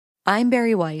I'm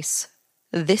Barry Weiss.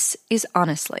 This is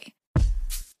Honestly.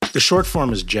 The short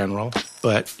form is General,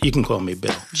 but you can call me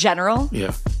Bill. General?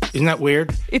 Yeah. Isn't that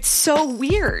weird? It's so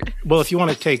weird. Well, if you want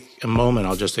to take a moment,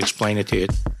 I'll just explain it to you.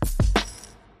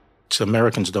 So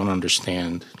Americans don't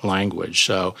understand language.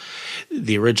 So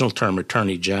the original term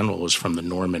Attorney General is from the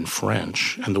Norman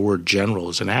French, and the word general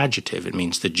is an adjective. It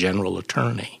means the general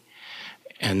attorney.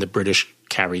 And the British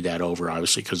carried that over,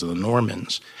 obviously, because of the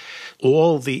Normans.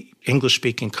 All the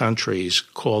English-speaking countries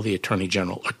call the Attorney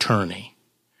General attorney,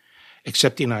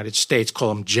 except the United States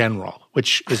call him general,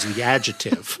 which is the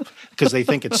adjective, because they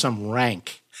think it's some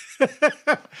rank.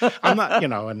 I'm not,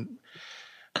 and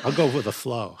I'll go with the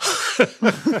flow.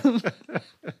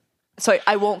 So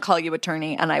I won't call you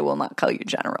attorney, and I will not call you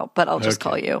general, but I'll just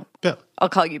call you Bill. I'll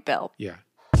call you Bill. Yeah.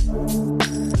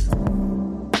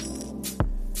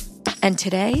 And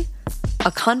today,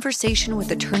 a conversation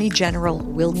with Attorney General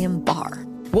William Barr.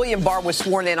 William Barr was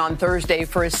sworn in on Thursday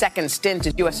for his second stint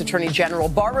as U.S. Attorney General.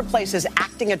 Barr replaces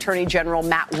acting Attorney General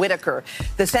Matt Whitaker.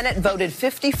 The Senate voted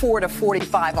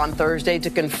 54-45 on Thursday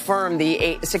to confirm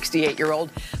the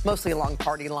 68-year-old, mostly along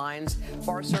party lines.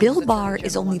 Bill Barr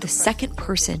is only the second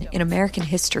person in American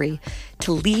history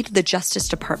to lead the Justice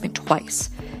Department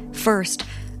twice. First,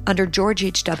 under George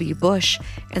H.W. Bush,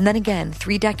 and then again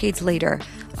 3 decades later,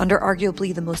 under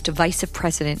arguably the most divisive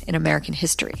president in American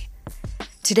history.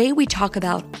 Today we talk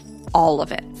about all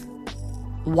of it.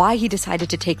 Why he decided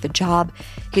to take the job,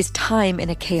 his time in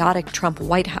a chaotic Trump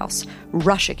White House,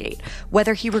 Russiagate,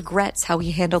 whether he regrets how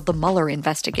he handled the Mueller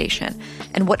investigation,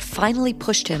 and what finally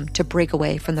pushed him to break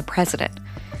away from the president.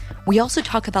 We also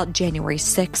talk about January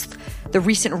 6th, the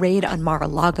recent raid on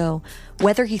Mar-a-Lago,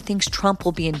 whether he thinks Trump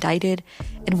will be indicted,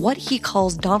 and what he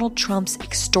calls Donald Trump's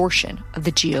extortion of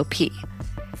the GOP.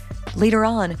 Later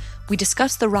on, we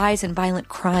discuss the rise in violent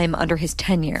crime under his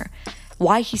tenure,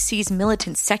 why he sees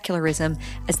militant secularism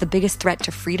as the biggest threat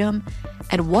to freedom,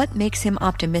 and what makes him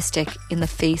optimistic in the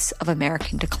face of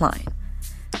American decline.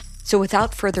 So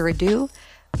without further ado,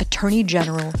 Attorney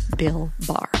General Bill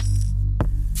Barr.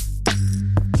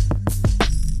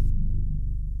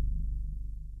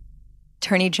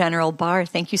 Attorney General Barr,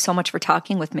 thank you so much for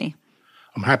talking with me.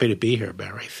 I'm happy to be here,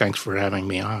 Barry. Thanks for having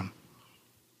me on.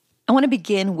 I want to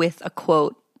begin with a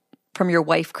quote from your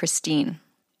wife, Christine.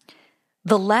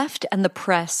 The left and the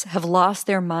press have lost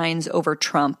their minds over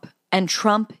Trump, and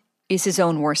Trump is his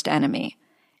own worst enemy.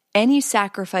 Any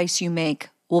sacrifice you make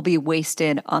will be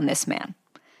wasted on this man.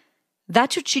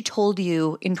 That's what she told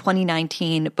you in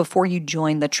 2019 before you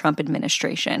joined the Trump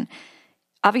administration.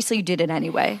 Obviously, you did it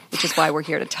anyway, which is why we're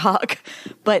here to talk.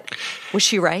 But was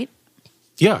she right?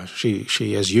 Yeah,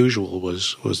 she as usual,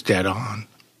 was dead on.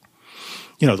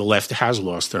 The left has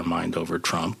lost their mind over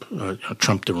Trump.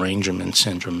 Trump derangement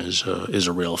syndrome is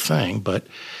a real thing. But,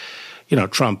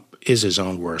 Trump is his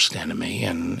own worst enemy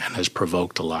and has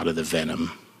provoked a lot of the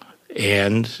venom.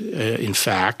 And, in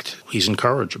fact, he's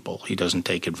incorrigible. He doesn't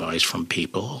take advice from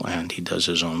people, and he does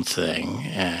his own thing.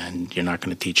 And you're not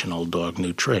going to teach an old dog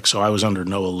new tricks. So I was under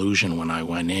no illusion when I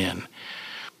went in.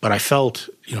 But I felt,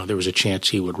 there was a chance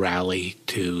he would rally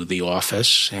to the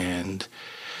office and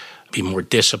be more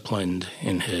disciplined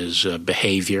in his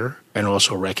behavior, and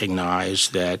also recognize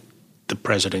that the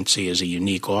presidency is a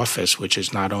unique office, which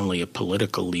is not only a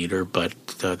political leader, but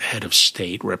the head of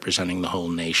state representing the whole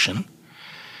nation.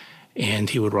 And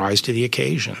he would rise to the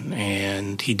occasion,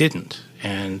 and he didn't.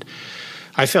 And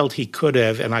I felt he could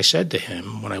have, and I said to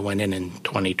him when I went in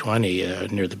 2020,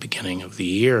 near the beginning of the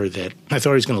year, that I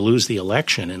thought he was going to lose the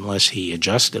election unless he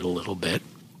adjusted a little bit,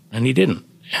 and he didn't.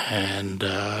 And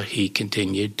he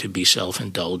continued to be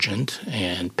self-indulgent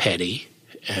and petty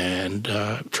and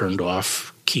turned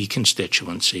off key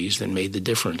constituencies that made the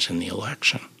difference in the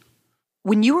election.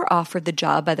 When you were offered the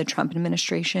job by the Trump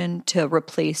administration to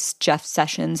replace Jeff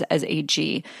Sessions as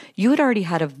AG, you had already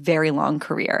had a very long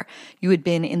career. You had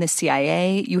been in the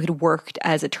CIA. You had worked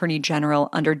as Attorney General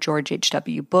under George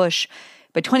H.W. Bush.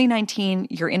 By 2019,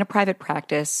 you're in a private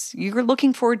practice. You're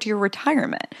looking forward to your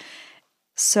retirement.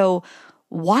 So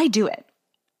why do it?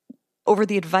 Over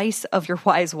the advice of your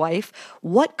wise wife,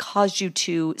 what caused you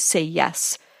to say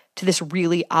yes to this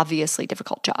really obviously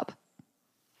difficult job?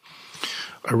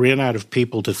 I ran out of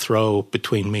people to throw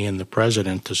between me and the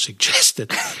president to suggest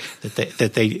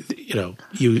that they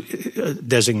you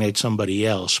designate somebody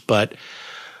else. But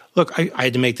look, I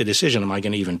had to make the decision: am I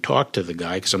going to even talk to the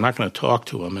guy? Because I'm not going to talk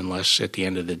to him unless, at the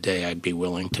end of the day, I'd be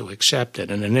willing to accept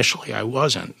it. And initially, I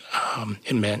wasn't.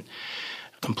 It meant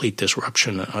complete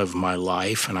disruption of my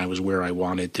life, and I was where I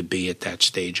wanted to be at that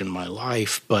stage in my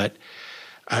life. But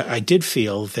I did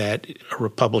feel that a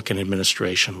Republican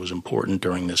administration was important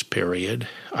during this period.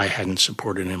 I hadn't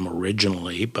supported him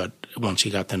originally, but once he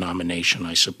got the nomination,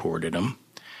 I supported him.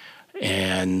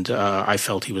 And I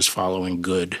felt he was following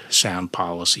good, sound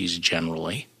policies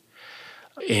generally.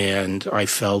 And I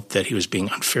felt that he was being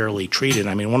unfairly treated.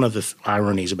 I mean, one of the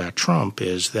ironies about Trump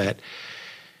is that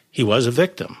he was a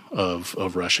victim of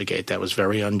Russiagate. That was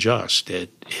very unjust.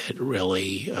 It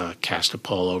really cast a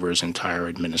pall over his entire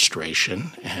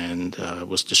administration and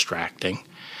was distracting.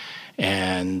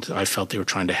 And I felt they were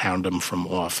trying to hound him from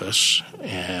office.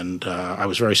 And I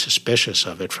was very suspicious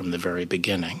of it from the very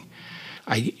beginning.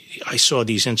 I saw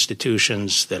these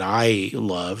institutions that I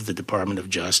love, the Department of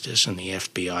Justice and the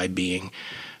FBI, being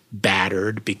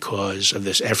battered because of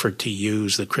this effort to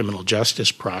use the criminal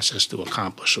justice process to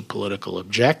accomplish a political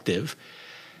objective.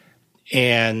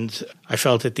 And I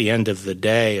felt at the end of the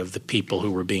day, of the people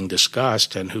who were being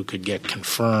discussed and who could get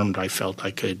confirmed, I felt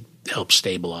I could help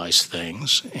stabilize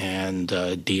things and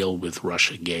deal with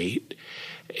Russiagate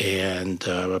and,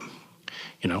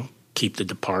 keep the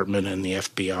department and the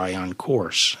FBI on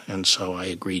course. And so I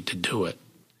agreed to do it.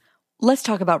 Let's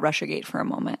talk about Russiagate for a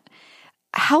moment.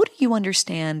 How do you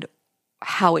understand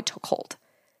how it took hold?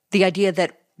 The idea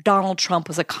that Donald Trump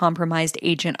was a compromised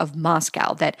agent of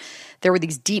Moscow, that there were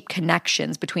these deep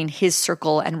connections between his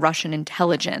circle and Russian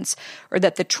intelligence, or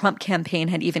that the Trump campaign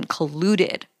had even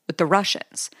colluded with the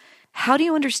Russians. How do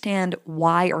you understand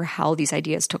why or how these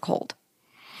ideas took hold?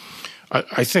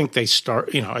 I think they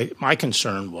start, my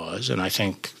concern was, and I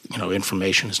think,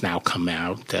 information has now come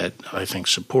out that I think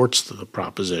supports the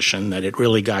proposition that it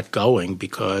really got going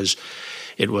because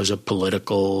it was a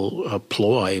political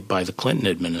ploy by the Clinton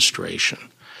administration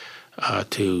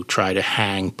to try to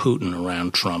hang Putin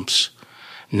around Trump's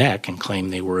neck and claim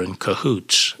they were in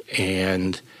cahoots.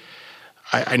 And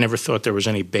I never thought there was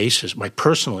any basis.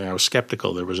 Personally, I was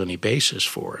skeptical there was any basis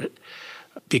for it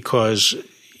because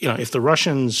if the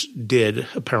Russians did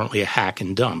apparently a hack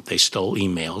and dump, they stole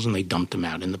emails and they dumped them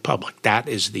out in the public. That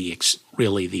is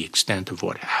really the extent of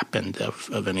what happened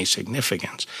of any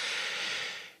significance.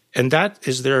 And that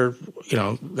is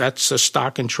that's a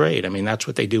stock and trade. I mean, that's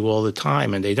what they do all the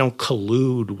time. And they don't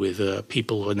collude with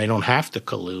people, and they don't have to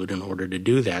collude in order to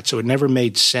do that. So it never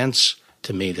made sense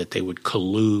to me that they would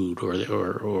collude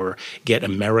or get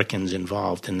Americans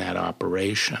involved in that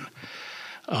operation.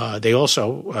 They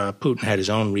also, Putin had his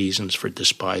own reasons for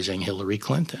despising Hillary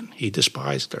Clinton. He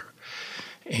despised her.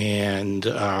 And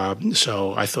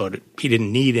so I thought he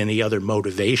didn't need any other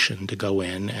motivation to go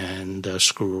in and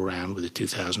screw around with the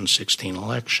 2016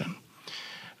 election.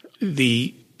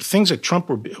 The things that Trump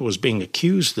was being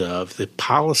accused of, the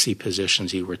policy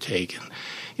positions he were taking,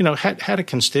 had a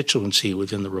constituency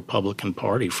within the Republican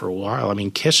Party for a while. I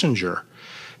mean, Kissinger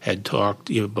had talked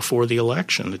before the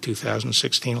election, the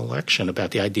 2016 election, about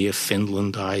the idea of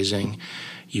Finlandizing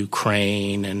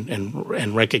Ukraine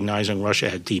and recognizing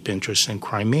Russia had deep interests in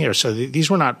Crimea. So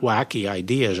these were not wacky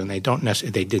ideas, and they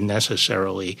didn't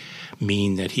necessarily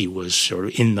mean that he was sort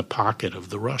of in the pocket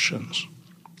of the Russians.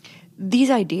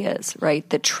 These ideas, right,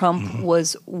 that Trump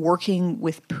was working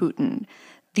with Putin,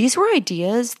 these were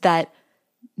ideas that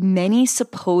many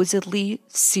supposedly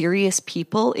serious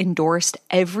people endorsed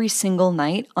every single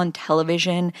night on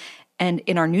television and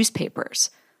in our newspapers.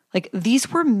 Like,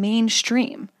 these were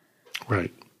mainstream.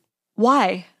 Right.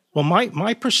 Why? Well,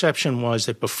 my perception was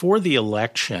that before the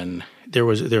election, there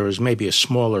was maybe a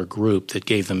smaller group that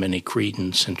gave them any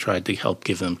credence and tried to help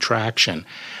give them traction.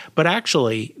 But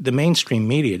actually, the mainstream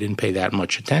media didn't pay that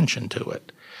much attention to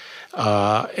it.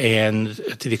 And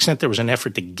to the extent there was an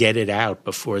effort to get it out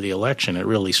before the election, it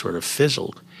really sort of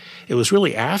fizzled. It was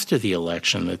really after the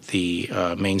election that the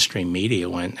mainstream media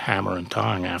went hammer and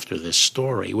tong after this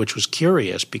story, which was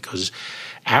curious because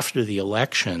after the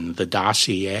election, the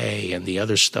dossier and the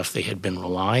other stuff they had been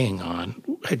relying on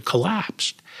had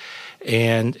collapsed.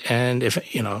 And if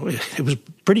it was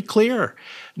pretty clear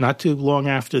not too long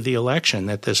after the election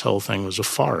that this whole thing was a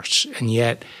farce. And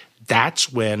yet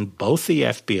that's when both the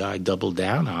FBI doubled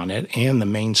down on it and the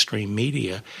mainstream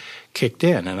media kicked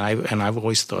in. And I've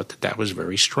always thought that was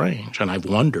very strange. And I've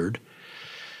wondered,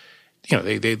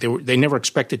 they never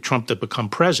expected Trump to become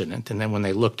president. And then when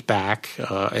they looked back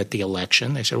at the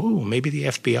election, they said, oh, maybe the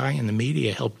FBI and the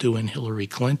media helped do in Hillary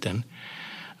Clinton,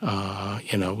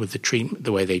 with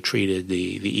the way they treated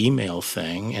the email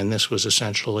thing. And this was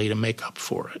essentially to make up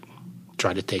for it,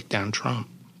 try to take down Trump.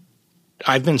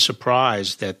 I've been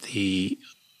surprised that the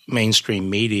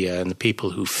mainstream media and the people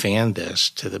who fanned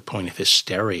this to the point of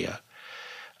hysteria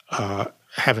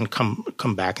haven't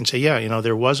come back and say, yeah,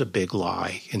 there was a big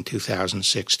lie in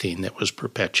 2016 that was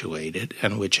perpetuated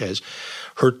and which has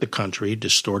hurt the country,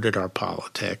 distorted our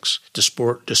politics,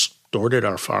 distorted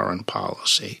our foreign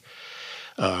policy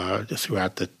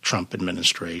throughout the Trump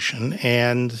administration,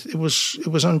 and it was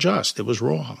unjust. It was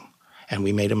wrong, and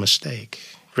we made a mistake.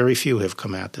 Very few have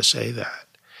come out to say that,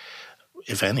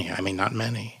 if any. I mean, not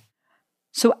many.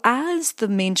 So as the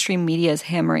mainstream media is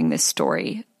hammering this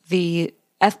story, the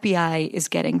FBI is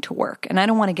getting to work. And I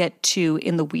don't want to get too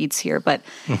in the weeds here, but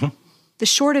the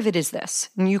short of it is this,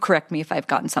 and you correct me if I've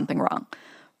gotten something wrong.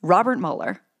 Robert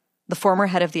Mueller, the former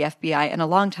head of the FBI and a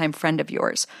longtime friend of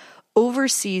yours,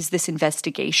 oversees this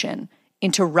investigation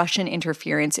into Russian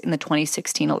interference in the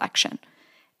 2016 election.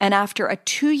 And after a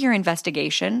 2-year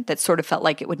investigation that sort of felt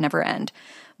like it would never end,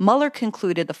 Mueller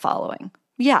concluded the following.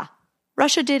 Yeah,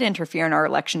 Russia did interfere in our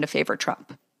election to favor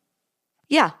Trump.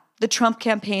 Yeah, the Trump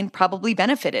campaign probably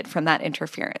benefited from that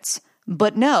interference.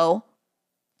 But no,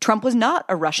 Trump was not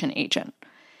a Russian agent.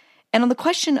 And on the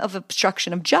question of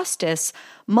obstruction of justice,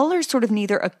 Mueller sort of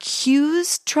neither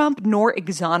accused Trump nor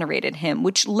exonerated him,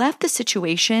 which left the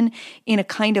situation in a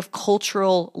kind of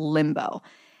cultural limbo.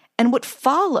 And what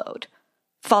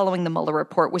following the Mueller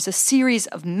report was a series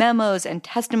of memos and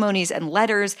testimonies and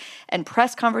letters and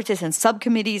press conferences and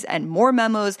subcommittees and more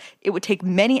memos. It would take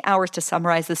many hours to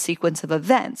summarize the sequence of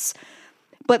events.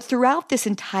 But throughout this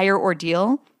entire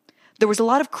ordeal, there was a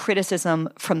lot of criticism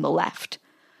from the left.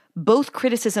 Both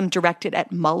criticism directed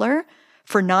at Mueller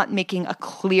for not making a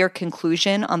clear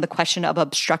conclusion on the question of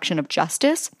obstruction of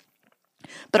justice,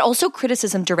 but also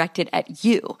criticism directed at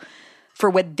you for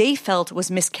what they felt was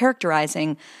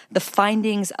mischaracterizing the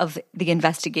findings of the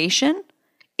investigation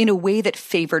in a way that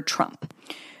favored Trump.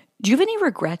 Do you have any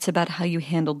regrets about how you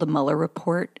handled the Mueller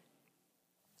report?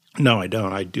 No, I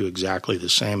don't. I do exactly the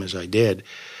same as I did.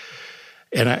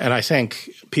 And I think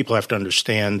people have to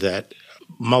understand that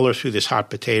Mueller threw this hot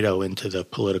potato into the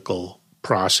political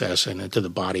process and into the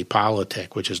body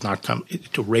politic, which has not come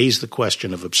to raise the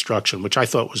question of obstruction, which I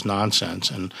thought was nonsense.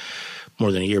 And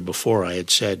more than a year before, I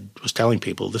was telling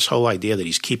people this whole idea that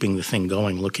he's keeping the thing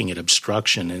going, looking at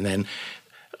obstruction, and then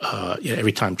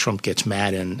every time Trump gets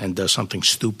mad and does something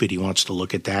stupid, he wants to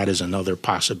look at that as another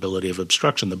possibility of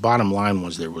obstruction. The bottom line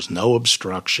was there was no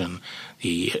obstruction.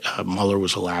 Mueller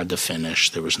was allowed to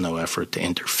finish. There was no effort to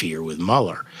interfere with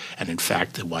Mueller. And in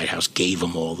fact, the White House gave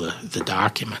him all the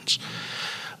documents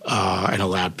and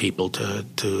allowed people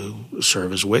to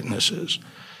serve as witnesses.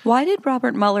 Why did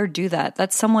Robert Mueller do that?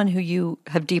 That's someone who you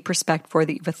have deep respect for,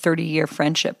 that you have a 30-year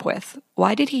friendship with.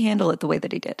 Why did he handle it the way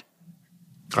that he did?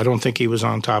 I don't think he was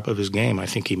on top of his game. I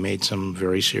think he made some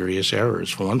very serious errors.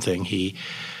 For one thing,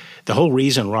 the whole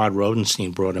reason Rod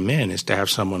Rosenstein brought him in is to have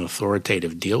someone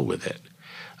authoritative deal with it,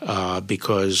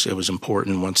 because it was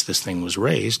important once this thing was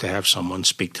raised to have someone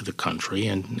speak to the country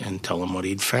and tell them what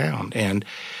he'd found. And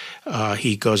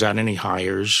he goes out and he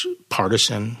hires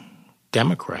partisan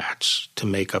Democrats to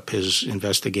make up his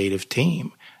investigative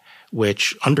team,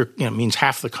 which means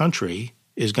half the country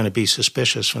is going to be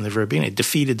suspicious from the very beginning. It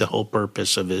defeated the whole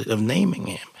purpose of naming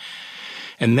him.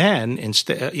 And then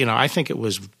instead, I think it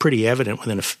was pretty evident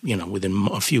within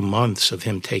a few months of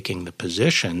him taking the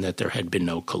position that there had been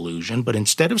no collusion. But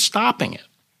instead of stopping it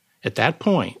at that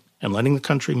point and letting the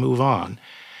country move on,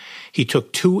 he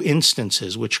took 2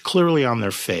 instances which clearly on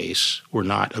their face were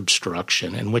not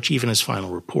obstruction, and which even his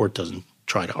final report doesn't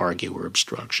try to argue were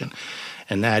obstruction.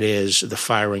 And that is the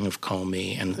firing of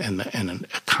Comey and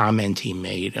a comment he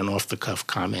made, an off-the-cuff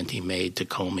comment he made to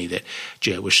Comey that,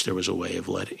 gee, I wish there was a way of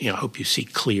I hope you see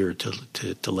clear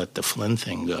to let the Flynn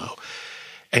thing go.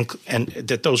 And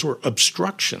that those were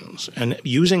obstructions. And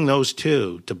using those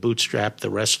 2 to bootstrap the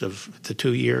rest of the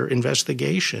 2-year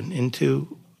investigation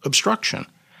into obstruction,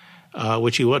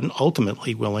 which he wasn't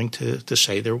ultimately willing to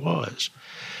say there was.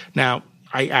 Now,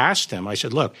 I asked him, I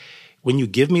said, look, when you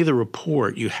give me the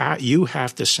report, you have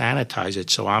to sanitize it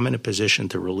so I'm in a position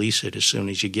to release it as soon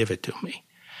as you give it to me.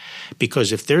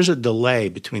 Because if there's a delay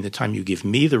between the time you give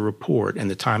me the report and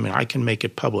the time I can make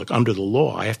it public under the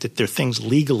law, there are things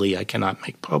legally I cannot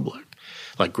make public,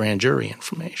 like grand jury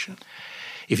information.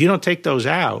 If you don't take those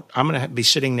out, I'm going to be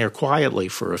sitting there quietly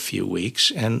for a few weeks,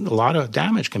 and a lot of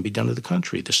damage can be done to the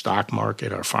country, the stock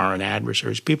market, our foreign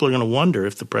adversaries. People are going to wonder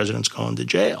if the president's going to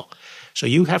jail. So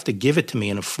you have to give it to me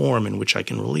in a form in which I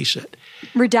can release it.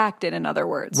 Redacted, in other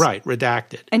words. Right,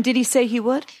 redacted. And did he say he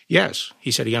would? Yes.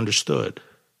 He said he understood.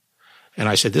 And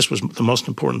I said this was the most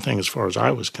important thing as far as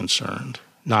I was concerned,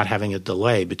 not having a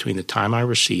delay between the time I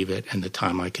receive it and the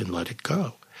time I can let it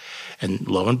go. And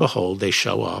lo and behold, they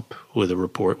show up with a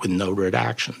report with no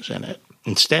redactions in it.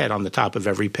 Instead, on the top of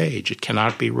every page, it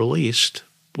cannot be released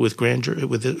with grand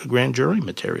jury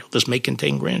material. This may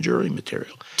contain grand jury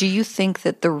material. Do you think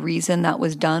that the reason that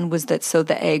was done was that so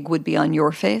the egg would be on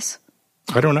your face?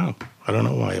 I don't know. I don't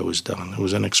know why it was done. It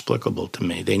was inexplicable to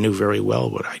me. They knew very well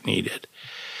what I needed.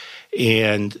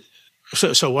 And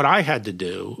so what I had to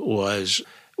do was,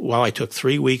 while I took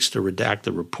 3 weeks to redact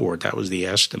the report, that was the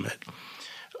estimate,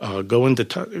 go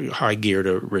into high gear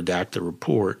to redact the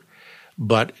report,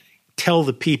 but tell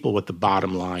the people what the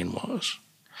bottom line was,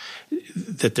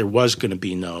 that there was going to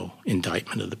be no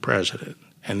indictment of the president,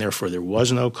 and therefore there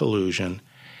was no collusion.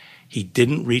 He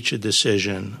didn't reach a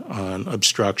decision on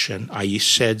obstruction. I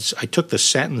took the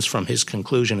sentence from his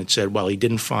conclusion and said, well, he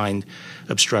didn't find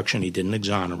obstruction. He didn't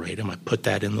exonerate him. I put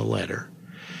that in the letter.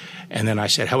 And then I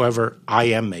said, however, I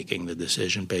am making the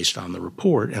decision based on the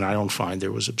report, and I don't find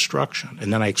there was obstruction.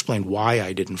 And then I explained why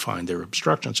I didn't find there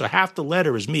obstruction. So half the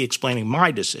letter is me explaining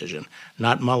my decision,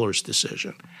 not Mueller's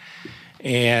decision.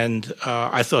 And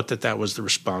I thought that was the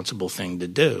responsible thing to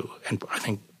do. And I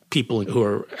think people who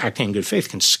are acting in good faith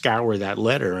can scour that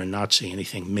letter and not see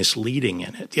anything misleading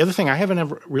in it. The other thing, I haven't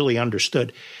ever really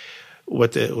understood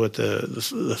what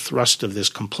the thrust of this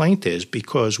complaint is,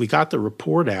 because we got the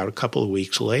report out a couple of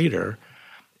weeks later,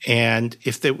 and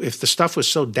if the stuff was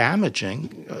so damaging,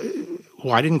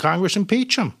 why didn't Congress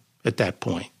impeach him at that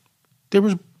point? There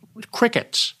was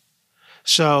crickets.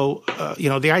 So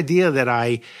the idea that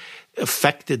I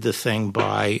affected the thing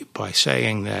by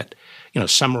saying that,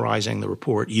 summarizing the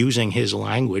report, using his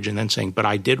language, and then saying, but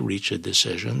I did reach a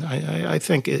decision. I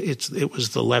think it was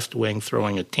the left wing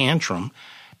throwing a tantrum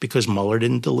because Mueller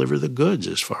didn't deliver the goods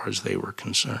as far as they were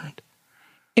concerned.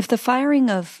 If the firing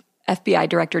of FBI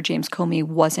Director James Comey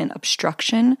wasn't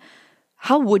obstruction,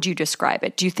 how would you describe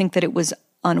it? Do you think that it was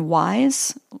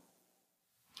unwise?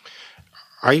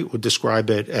 I would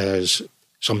describe it as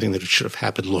something that should have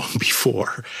happened long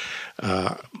before.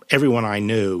 Everyone I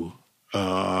knew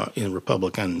in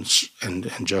Republicans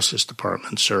and Justice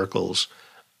Department circles,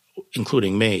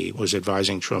 including me, was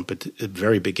advising Trump at the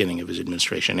very beginning of his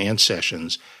administration and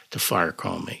Sessions to fire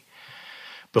Comey,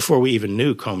 before we even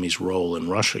knew Comey's role in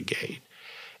Russiagate.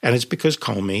 And it's because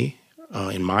Comey,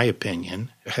 in my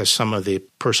opinion, has some of the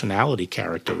personality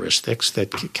characteristics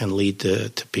that can lead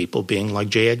to people being like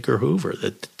J. Edgar Hoover,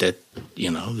 that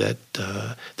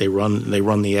they run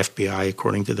the FBI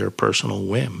according to their personal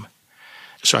whim.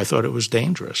 So I thought it was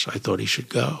dangerous. I thought he should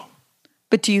go.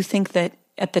 But do you think that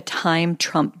at the time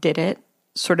Trump did it,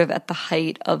 sort of at the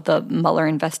height of the Mueller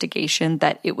investigation,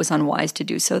 that it was unwise to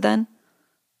do so then?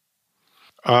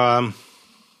 Better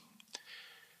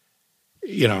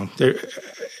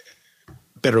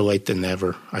late than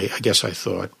never, I guess I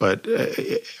thought. But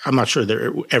I'm not sure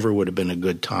there ever would have been a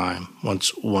good time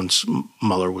once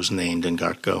Mueller was named and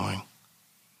got going.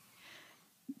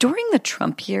 During the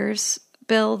Trump years,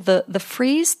 Bill, the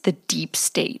phrase the deep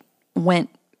state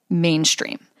went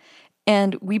mainstream.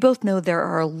 And we both know there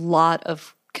are a lot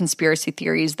of conspiracy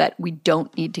theories that we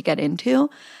don't need to get into.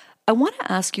 I want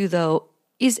to ask you, though,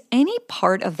 is any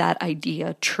part of that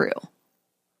idea true,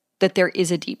 that there is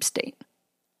a deep state?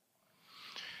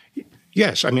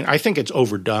 Yes. I mean, I think it's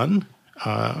overdone,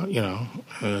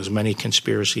 as many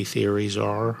conspiracy theories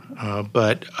are.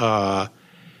 But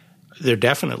there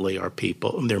definitely are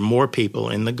people. There are more people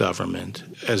in the government,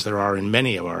 as there are in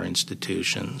many of our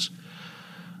institutions,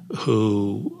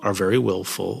 who are very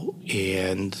willful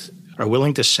and are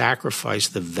willing to sacrifice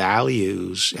the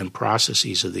values and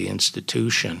processes of the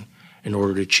institution in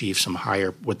order to achieve some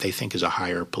higher, what they think is a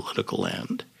higher political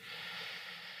end.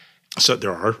 So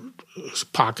there are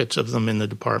pockets of them in the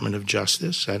Department of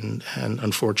Justice and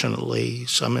unfortunately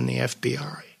some in the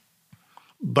FBI.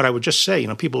 But I would just say,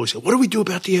 people always say, what do we do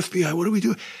about the FBI? What do we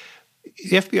do?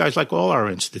 The FBI is like all our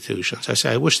institutions. I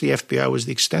say, I wish the FBI was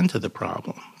the extent of the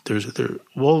problem.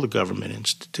 All the government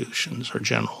institutions are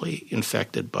generally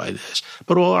infected by this.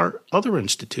 But all our other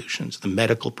institutions, the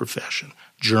medical profession,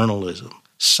 journalism,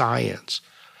 science,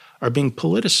 are being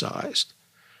politicized.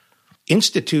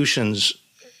 Institutions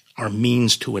are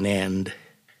means to an end.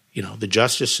 The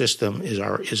justice system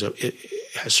it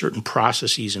has certain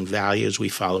processes and values we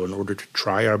follow in order to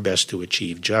try our best to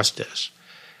achieve justice.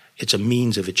 It's a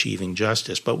means of achieving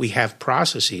justice, but we have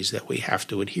processes that we have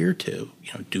to adhere to,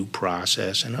 due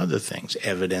process and other things,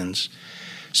 evidence.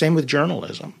 Same with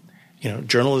journalism.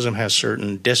 Journalism has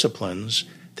certain disciplines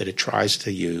that it tries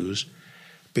to use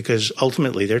because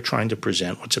ultimately they're trying to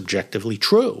present what's objectively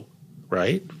true,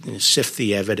 right? And sift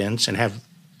the evidence and have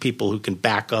people who can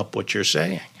back up what you're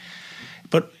saying.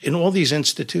 But in all these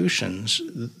institutions,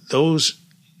 those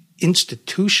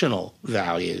institutional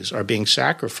values are being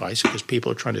sacrificed because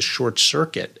people are trying to short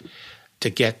circuit to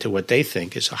get to what they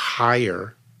think is a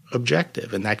higher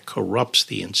objective, and that corrupts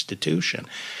the institution.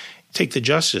 Take the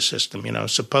justice system.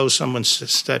 Suppose someone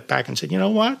stepped back and said, you know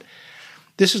what?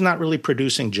 This is not really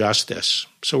producing justice,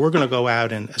 so we're going to go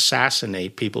out and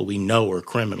assassinate people we know are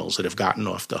criminals that have gotten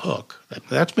off the hook.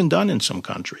 That's been done in some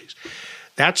countries.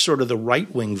 That's sort of the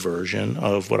right-wing version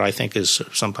of what I think is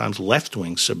sometimes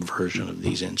left-wing subversion of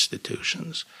these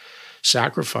institutions,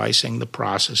 sacrificing the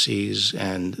processes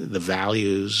and the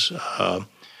values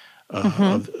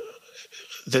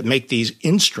that make these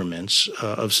instruments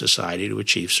of society to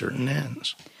achieve certain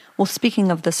ends. Well, speaking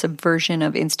of the subversion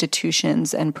of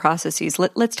institutions and processes,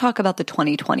 let's talk about the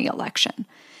 2020 election.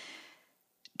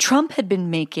 Trump had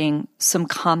been making some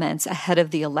comments ahead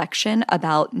of the election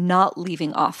about not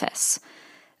leaving office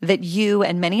that you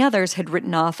and many others had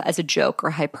written off as a joke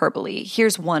or hyperbole.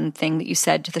 Here's one thing that you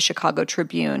said to the Chicago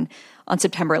Tribune on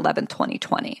September 11th,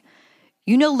 2020.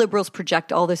 Liberals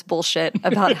project all this bullshit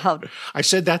about how... I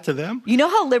said that to them? You know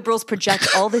how liberals project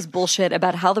all this bullshit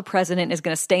about how the president is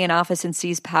going to stay in office and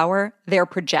seize power? They're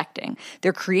projecting.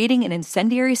 They're creating an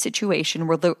incendiary situation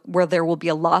where there will be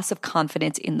a loss of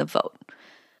confidence in the vote.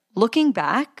 Looking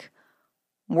back,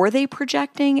 were they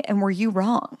projecting and were you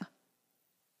wrong?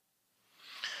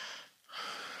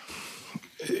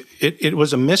 It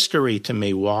was a mystery to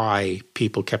me why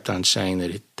people kept on saying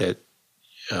that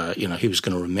he was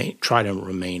going to try to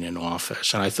remain in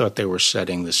office. And I thought they were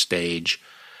setting the stage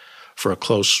for a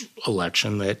close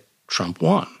election that Trump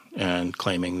won and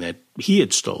claiming that he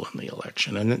had stolen the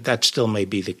election. And that still may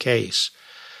be the case.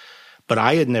 But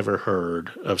I had never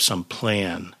heard of some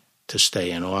plan to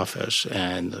stay in office.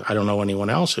 And I don't know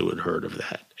anyone else who had heard of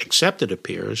that, except it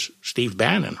appears Steve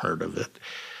Bannon heard of it.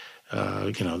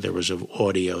 There was an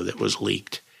audio that was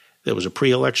leaked. There was a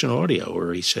pre-election audio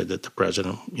where he said that the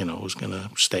president, was going to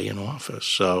stay in office.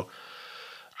 So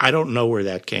I don't know where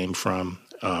that came from.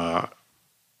 I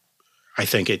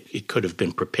think it could have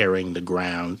been preparing the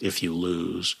ground if you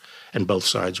lose, and both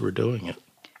sides were doing it.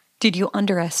 Did you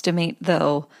underestimate,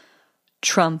 though,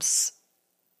 Trump's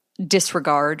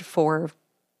disregard for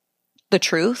the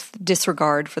truth,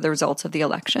 disregard for the results of the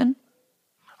election?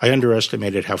 I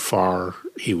underestimated how far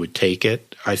he would take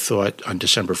it. I thought on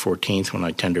December 14th, when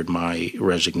I tendered my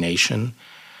resignation,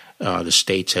 the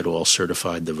states had all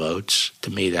certified the votes. To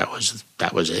me, that was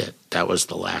it. That was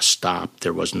the last stop.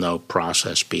 There was no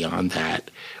process beyond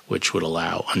that which would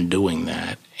allow undoing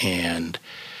that. And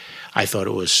I thought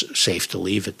it was safe to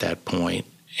leave at that point,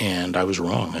 and I was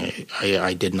wrong.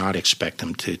 I did not expect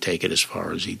him to take it as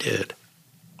far as he did.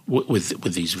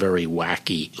 With these very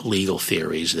wacky legal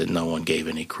theories that no one gave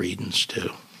any credence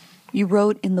to. You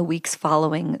wrote in the weeks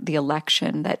following the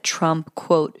election that Trump,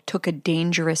 quote, took a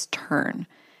dangerous turn.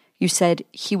 You said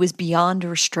he was beyond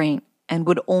restraint and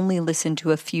would only listen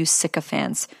to a few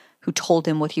sycophants who told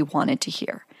him what he wanted to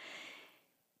hear.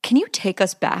 Can you take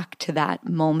us back to that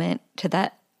moment, to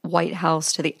that White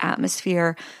House, to the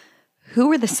atmosphere? Who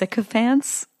were the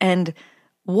sycophants, and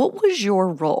what was your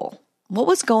role? What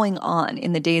was going on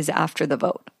in the days after the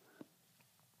vote?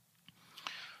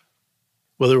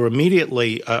 Well, there were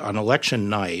immediately, on election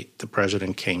night, the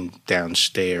president came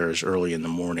downstairs early in the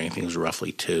morning, I think it was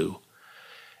roughly 2,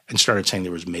 and started saying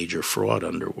there was major fraud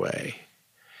underway,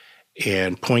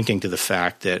 and pointing to the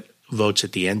fact that votes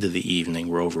at the end of the evening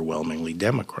were overwhelmingly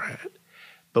Democrat.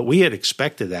 But we had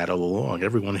expected that all along.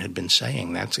 Everyone had been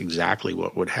saying that's exactly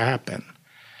what would happen.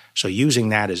 So using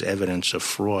that as evidence of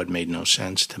fraud made no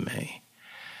sense to me.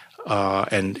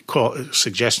 And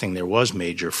suggesting there was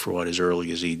major fraud as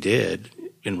early as he did,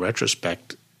 in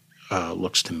retrospect,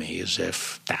 looks to me as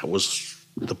if that was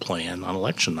the plan on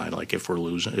election night. Like if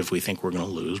we think we're going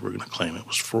to lose, we're going to claim it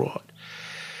was fraud.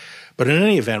 But in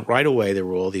any event, right away there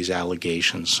were all these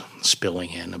allegations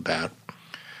spilling in about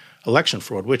election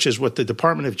fraud, which is what the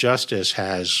Department of Justice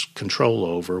has control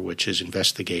over, which is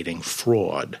investigating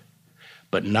fraud,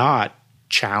 but not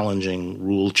challenging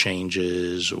rule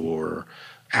changes or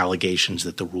allegations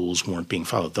that the rules weren't being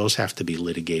followed. Those have to be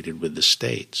litigated with the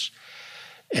states.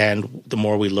 And the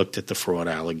more we looked at the fraud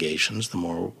allegations, the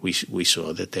more we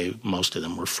saw that most of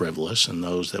them were frivolous, and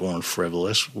those that weren't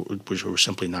frivolous were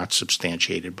simply not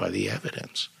substantiated by the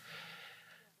evidence.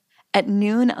 At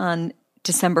noon on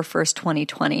December 1st,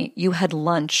 2020, you had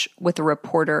lunch with a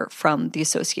reporter from the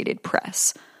Associated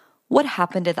Press. What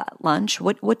happened at that lunch?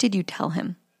 What did you tell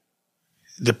him?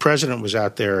 The president was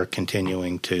out there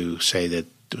continuing to say that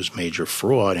there was major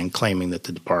fraud and claiming that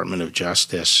the Department of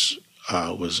Justice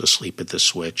was asleep at the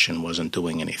switch and wasn't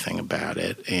doing anything about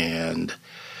it. And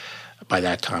by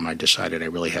that time I decided I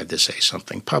really had to say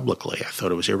something publicly. I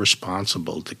thought it was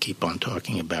irresponsible to keep on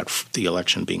talking about the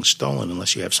election being stolen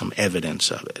unless you have some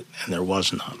evidence of it, and there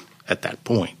was none at that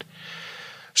point.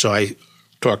 So I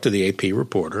talked to the AP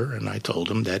reporter, and I told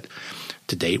him that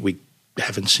to date we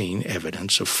haven't seen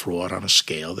evidence of fraud on a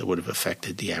scale that would have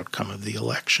affected the outcome of the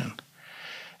election.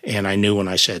 And I knew when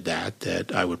I said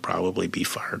that I would probably be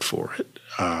fired for it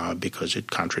because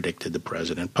it contradicted the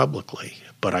president publicly.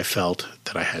 But I felt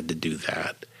that I had to do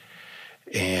that.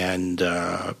 And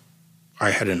I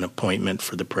had an appointment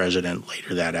for the president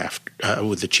later that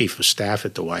with the chief of staff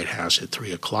at the White House at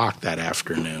 3 o'clock that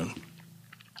afternoon.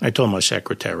 I told my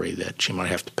secretary that she might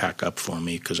have to pack up for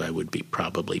me because I would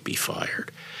probably be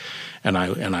fired. And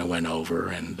I went over,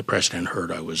 and the president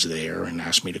heard I was there and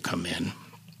asked me to come in.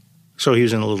 So he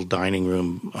was in a little dining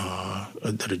room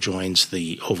that adjoins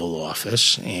the Oval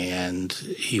Office, and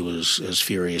he was as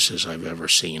furious as I've ever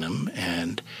seen him.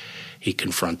 And he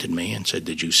confronted me and said,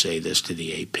 "Did you say this to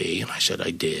the AP?" And I said,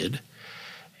 "I did,"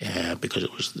 because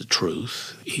it was the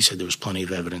truth. He said there was plenty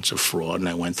of evidence of fraud, and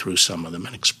I went through some of them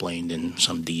and explained in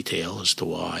some detail as to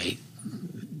why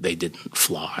they didn't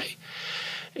fly.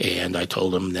 And I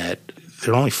told him that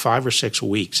there are only 5 or 6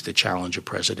 weeks to challenge a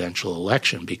presidential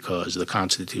election because the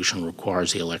Constitution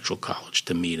requires the Electoral College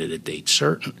to meet at a date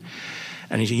certain.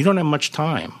 And he said, you don't have much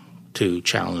time to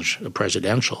challenge a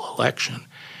presidential election,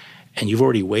 and you've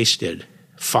already wasted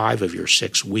 5 of your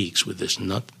 6 weeks with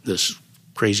this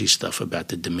crazy stuff about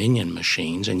the Dominion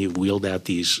machines, and you've wheeled out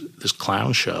this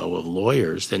clown show of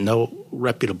lawyers that no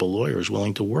reputable lawyer is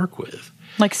willing to work with.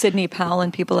 Like Sidney Powell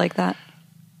and people like that?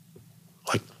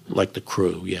 Like the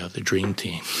crew, yeah, the dream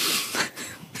team.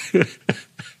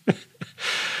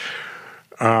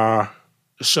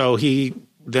 So he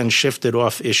then shifted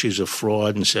off issues of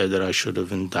fraud and said that I should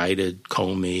have indicted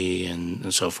Comey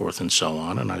and so forth and so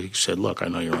on. And I said, look, I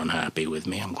know you're unhappy with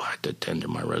me. I'm glad to tender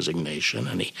my resignation.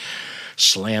 And he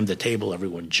slammed the table.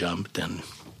 Everyone jumped. And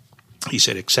he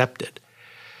said, accept it.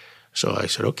 So I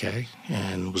said, okay,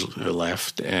 and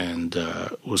left and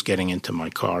was getting into my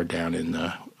car down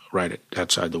in right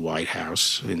outside the White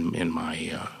House in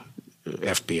my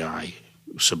FBI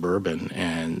Suburban,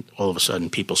 and all of a sudden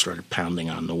people started pounding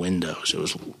on the windows. It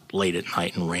was late at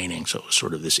night and raining, so it was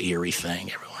sort of this eerie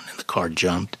thing. Everyone in the car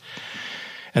jumped.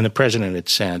 And the president had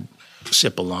sent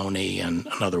Cipollone and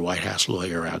another White House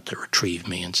lawyer out to retrieve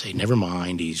me and say, never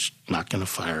mind, he's not going to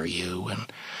fire you,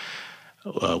 and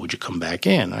would you come back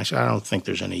in? I said, I don't think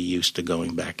there's any use to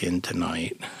going back in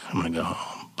tonight. I'm going to go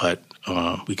home. But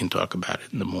we can talk about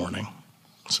it in the morning.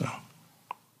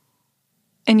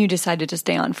 And you decided to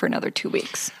stay on for another 2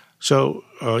 weeks. So,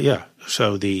 yeah.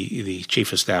 So the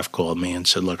chief of staff called me and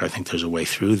said, look, I think there's a way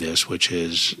through this, which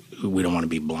is we don't want to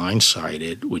be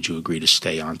blindsided. Would you agree to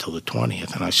stay on till the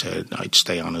 20th? And I said I'd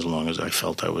stay on as long as I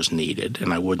felt I was needed,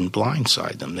 and I wouldn't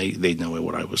blindside them. They'd know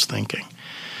what I was thinking.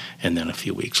 And then a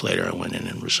few weeks later, I went in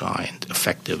and resigned,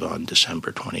 effective on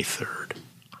December 23rd.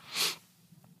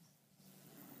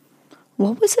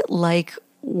 What was it like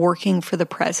working for the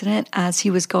president as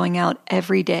he was going out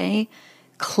every day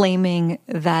claiming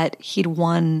that he'd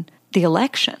won the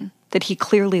election, that he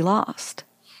clearly lost?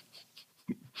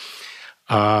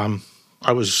 I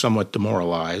was somewhat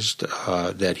demoralized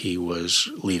that he was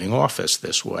leaving office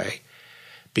this way,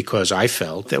 because I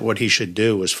felt that what he should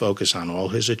do was focus on all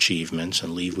his achievements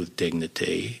and leave with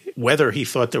dignity. Whether he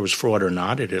thought there was fraud or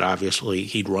not,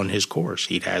 he'd run his course.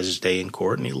 He'd had his day in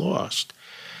court and he lost.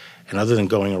 And other than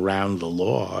going around the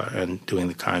law and doing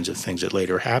the kinds of things that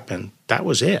later happened, that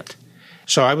was it.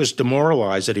 So I was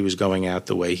demoralized that he was going out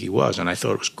the way he was, and I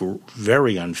thought it was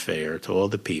very unfair to all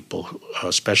the people,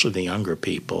 especially the younger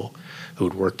people, who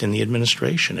had worked in the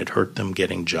administration. It hurt them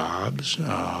getting jobs,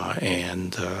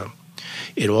 and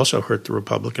it also hurt the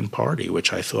Republican Party,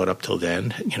 which I thought up till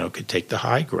then, could take the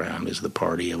high ground as the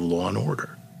party of law and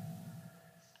order.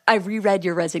 I reread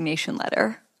your resignation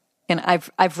letter. And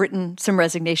I've written some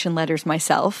resignation letters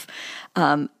myself,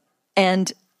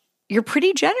 and you're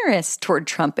pretty generous toward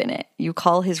Trump in it. You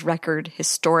call his record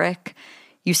historic.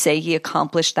 You say he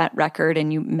accomplished that record,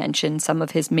 and you mention some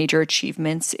of his major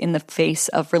achievements in the face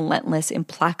of relentless,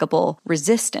 implacable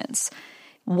resistance.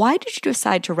 Why did you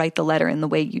decide to write the letter in the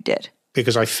way you did?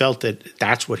 Because I felt that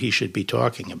that's what he should be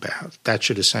talking about. That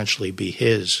should essentially be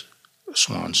his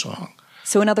swan song.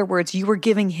 So in other words, you were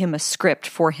giving him a script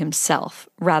for himself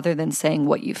rather than saying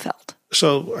what you felt.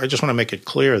 So I just want to make it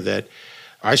clear that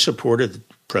I supported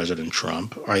President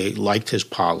Trump. I liked his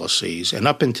policies. And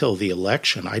up until the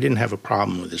election, I didn't have a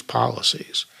problem with his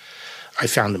policies. I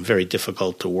found him very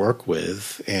difficult to work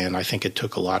with, and I think it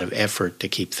took a lot of effort to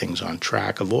keep things on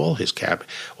track of all his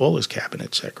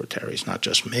cabinet secretaries, not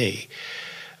just me.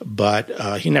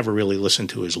 But he never really listened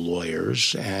to his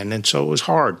lawyers, and so it was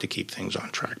hard to keep things on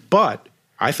track. But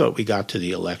I thought we got to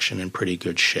the election in pretty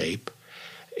good shape,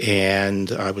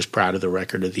 and I was proud of the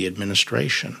record of the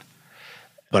administration.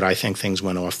 But I think things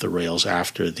went off the rails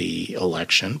after the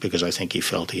election because I think he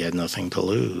felt he had nothing to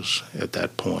lose at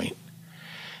that point.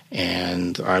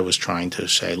 And I was trying to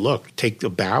say, look, take the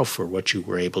bow for what you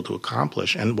were able to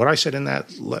accomplish. And what I said in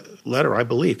that letter, I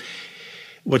believe,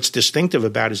 what's distinctive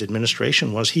about his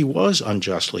administration was he was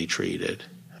unjustly treated.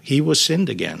 He was sinned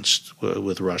against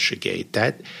with Russiagate.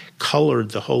 That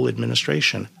colored the whole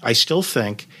administration. I still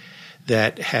think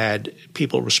that had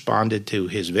people responded to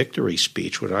his victory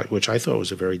speech, which I thought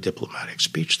was a very diplomatic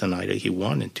speech the night he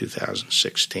won in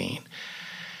 2016,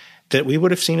 that we would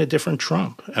have seen a different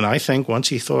Trump. And I think once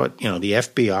he thought, the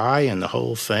FBI and the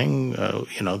whole thing,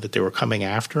 that they were coming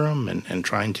after him and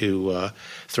trying to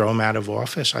throw him out of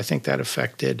office, I think that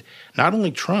affected not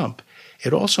only Trump,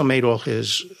 it also made all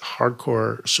his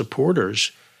hardcore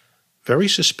supporters very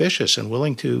suspicious and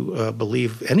willing to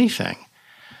believe anything.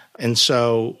 And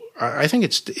so I think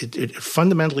it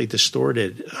fundamentally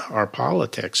distorted our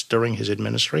politics during his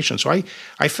administration. So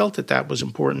I felt that was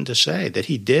important to say, that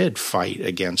he did fight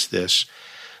against this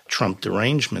Trump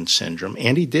derangement syndrome,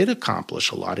 and he did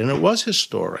accomplish a lot, and it was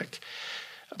historic.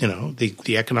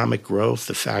 The economic growth,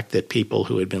 the fact that people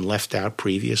who had been left out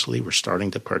previously were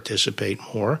starting to participate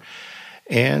more,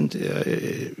 and,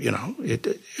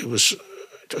 it was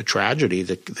a tragedy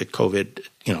that COVID,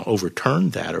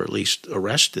 overturned that, or at least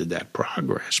arrested that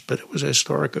progress. But it was a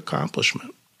historic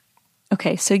accomplishment.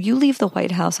 Okay, so you leave the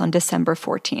White House on December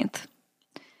 14th.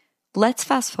 Let's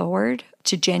fast forward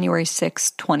to January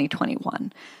 6,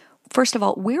 2021. First of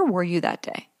all, where were you that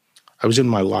day? I was in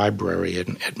my library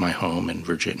at my home in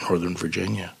Northern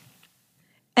Virginia.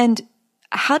 And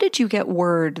how did you get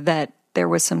word that there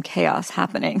was some chaos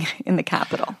happening in the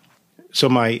Capitol? So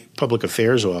my public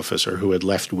affairs officer, who had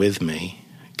left with me,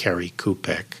 Carrie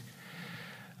Kupek,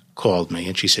 called me,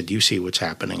 and she said, "Do you see what's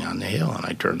happening on the Hill?" And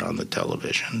I turned on the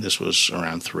television. This was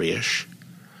around 3-ish,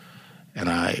 and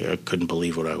I couldn't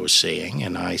believe what I was seeing.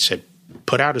 And I said,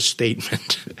 "Put out a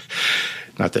statement."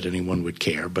 Not that anyone would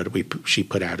care, but she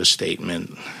put out a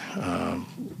statement a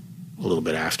little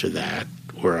bit after that,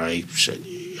 where I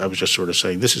was just sort of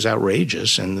saying, this is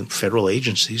outrageous, and the federal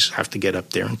agencies have to get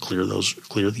up there and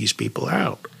clear these people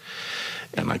out.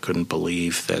 And I couldn't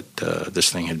believe that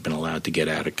this thing had been allowed to get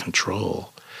out of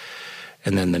control.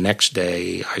 And then the next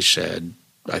day I said,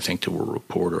 I think to a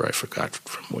reporter, I forgot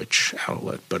from which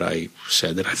outlet, but I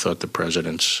said that I thought the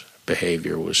president's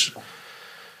behavior was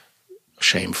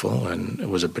shameful and it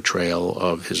was a betrayal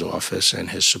of his office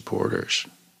and his supporters.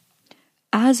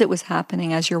 As it was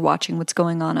happening, as you're watching what's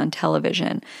going on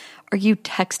television, are you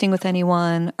texting with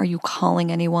anyone? Are you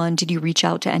calling anyone? Did you reach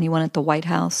out to anyone at the White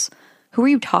House? Who were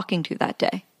you talking to that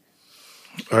day?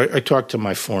 I talked to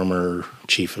my former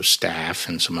chief of staff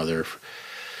and some other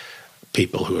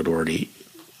people who had already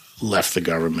left the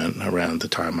government around the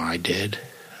time I did.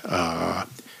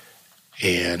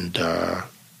 And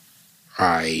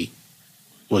I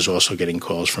was also getting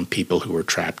calls from people who were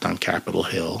trapped on Capitol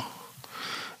Hill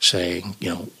saying,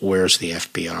 where's the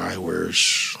FBI?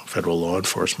 Where's federal law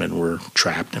enforcement? We're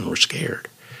trapped and we're scared.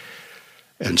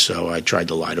 And so I tried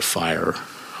to light a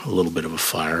little bit of a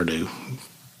fire to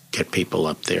get people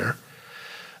up there.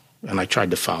 And I tried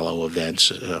to follow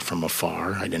events from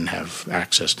afar. I didn't have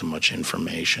access to much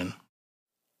information.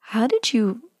 How did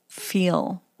you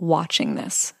feel watching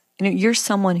this? You're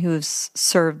someone who's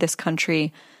served this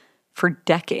country for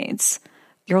decades.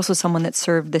 You're also someone that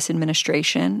served this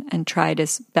administration and tried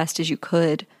as best as you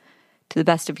could, to the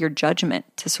best of your judgment,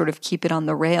 to sort of keep it on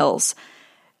the rails.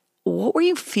 What were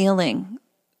you feeling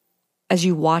as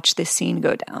you watched this scene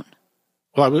go down?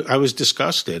 Well, I was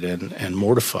disgusted and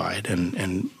mortified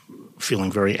and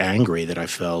feeling very angry that I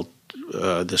felt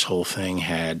this whole thing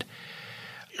had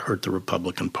hurt the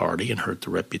Republican Party and hurt the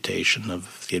reputation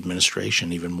of the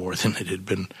administration even more than it had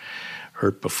been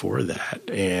hurt before that.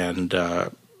 And I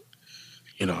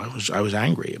was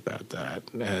angry about that,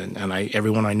 and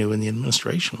everyone I knew in the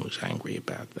administration was angry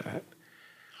about that.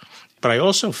 But I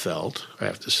also felt, I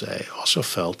have to say,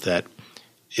 that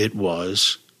it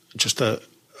was just a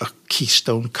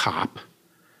Keystone Cop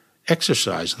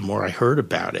exercise. The more I heard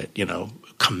about it,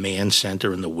 command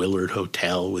center in the Willard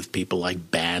Hotel with people like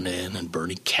Bannon and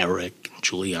Bernie Kerik and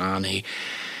Giuliani,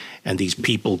 and these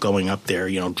people going up there,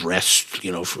 dressed,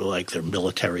 for like their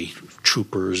military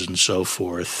troopers and so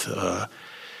forth.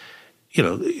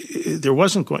 there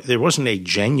wasn't a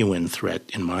genuine threat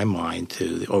in my mind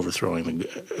to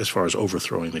as far as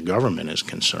overthrowing the government is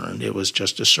concerned. It was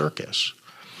just a circus.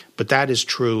 But that is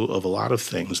true of a lot of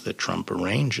things that Trump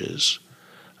arranges.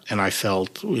 And I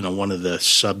felt, one of the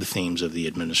sub-themes of the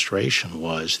administration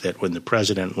was that when the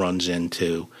president runs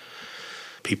into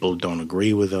people who don't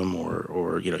agree with him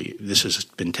or this has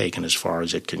been taken as far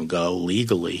as it can go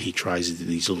legally, he tries to do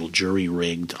these little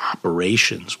jury-rigged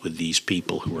operations with these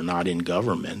people who are not in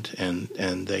government, and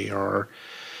they are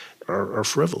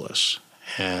frivolous.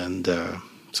 And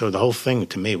so the whole thing,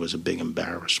 to me, was a big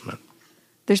embarrassment.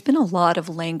 There's been a lot of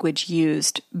language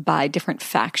used by different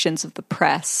factions of the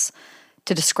press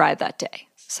to describe that day.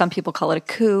 Some people call it a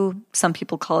coup. Some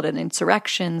people call it an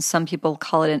insurrection. Some people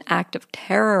call it an act of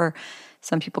terror.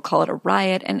 Some people call it a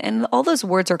riot. And all those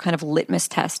words are kind of litmus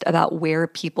test about where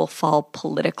people fall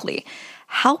politically.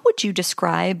 How would you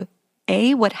describe,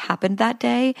 A, what happened that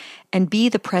day, and B,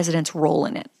 the president's role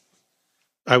in it?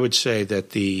 I would say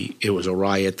that it was a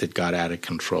riot that got out of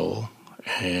control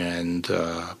and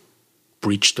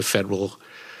breached the federal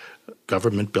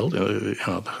government building,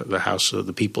 the House of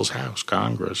the People's House,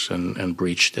 Congress, and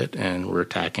breached it, and were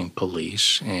attacking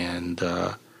police, and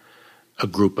a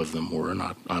group of them were,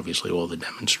 not obviously all the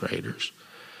demonstrators.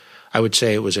 I would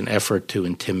say it was an effort to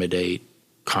intimidate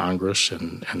Congress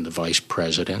and the vice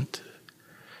president.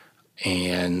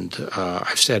 And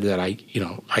I've said that I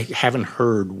haven't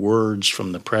heard words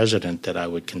from the president that I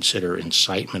would consider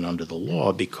incitement under the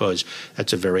law, because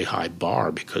that's a very high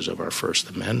bar because of our First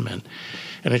Amendment,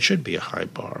 and it should be a high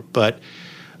bar. But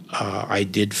I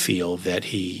did feel that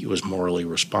he was morally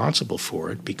responsible for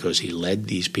it because he led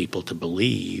these people to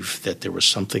believe that there was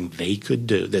something they could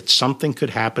do, that something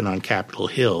could happen on Capitol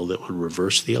Hill that would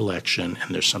reverse the election,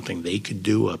 and there's something they could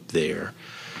do up there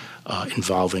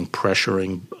involving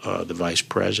pressuring the vice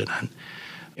president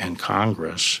and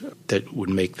Congress that would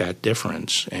make that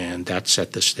difference, and that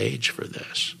set the stage for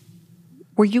this.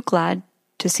 Were you glad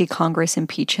to see Congress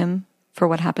impeach him for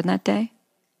what happened that day?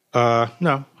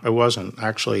 No, I wasn't.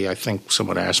 Actually, I think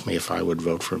someone asked me if I would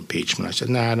vote for impeachment. I said,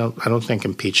 I don't think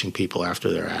impeaching people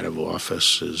after they're out of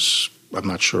office I'm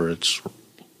not sure it's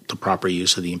the proper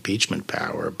use of the impeachment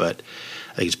power, but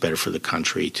I think it's better for the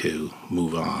country to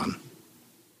move on.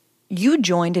 You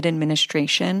joined an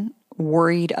administration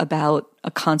worried about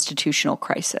a constitutional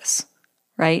crisis,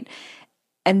 right?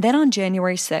 And then on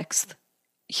January 6th,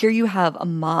 here you have a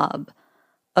mob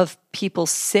of people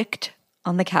sicked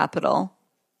on the Capitol,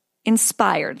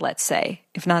 inspired, let's say,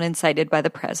 if not incited by the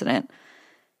president,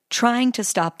 trying to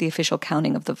stop the official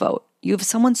counting of the vote. You have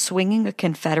someone swinging a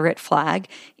Confederate flag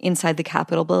inside the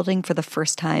Capitol building for the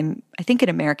first time, I think, in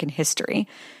American history.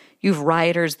 You have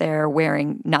rioters there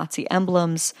wearing Nazi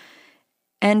emblems,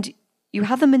 and you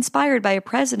have them inspired by a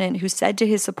president who said to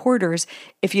his supporters,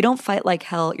 if you don't fight like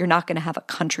hell, you're not going to have a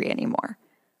country anymore.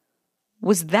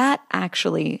 Was that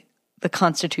actually the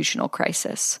constitutional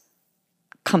crisis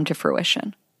come to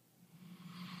fruition?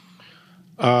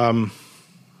 As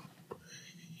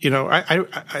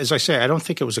I say, I don't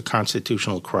think it was a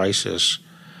constitutional crisis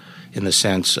in the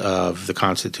sense of the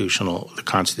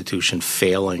Constitution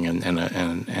failing and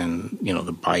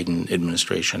the Biden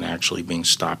administration actually being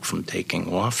stopped from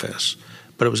taking office.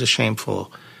 But it was a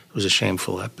shameful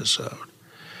episode.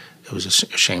 It was a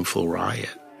shameful riot,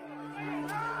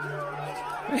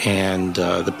 and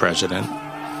the president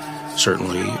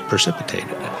certainly precipitated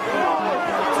it.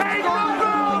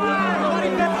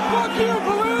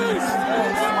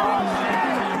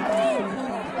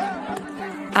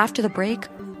 After the break,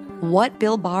 what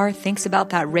Bill Barr thinks about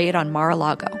that raid on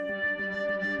Mar-a-Lago.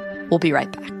 We'll be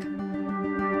right back.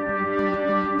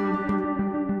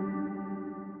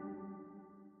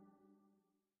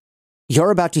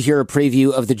 You're about to hear a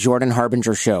preview of The Jordan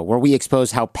Harbinger Show, where we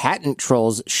expose how patent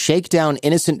trolls shake down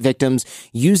innocent victims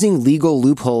using legal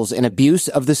loopholes and abuse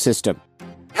of the system.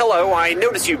 Hello, I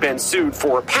notice you've been sued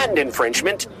for patent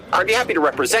infringement. I'd be happy to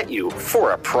represent you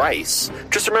for a price.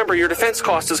 Just remember, your defense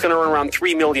cost is going to run around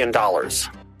 $3 million.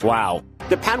 Wow.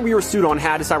 The patent we were sued on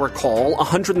had, as I recall,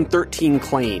 113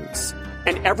 claims.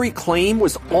 And every claim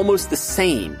was almost the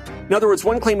same. In other words,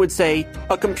 one claim would say,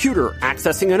 a computer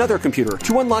accessing another computer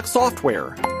to unlock software.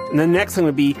 And the next thing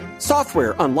would be,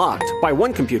 software unlocked by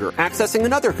one computer accessing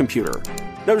another computer.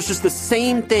 That was just the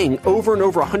same thing over and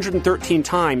over 113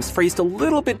 times, phrased a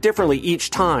little bit differently each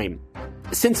time.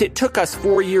 Since it took us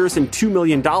 4 years and $2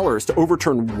 million to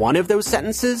overturn one of those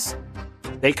sentences,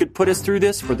 they could put us through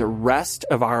this for the rest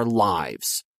of our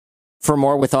lives. For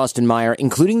more with Austin Meyer,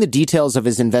 including the details of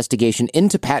his investigation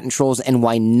into patent trolls and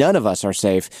why none of us are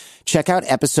safe, check out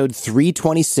episode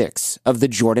 326 of The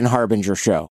Jordan Harbinger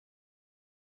Show.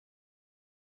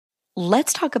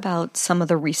 Let's talk about some of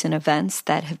the recent events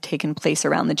that have taken place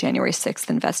around the January 6th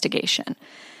investigation.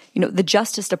 The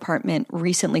Justice Department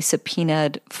recently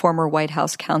subpoenaed former White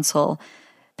House counsel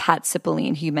Pat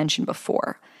Cipollone, who you mentioned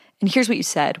before. And here's what you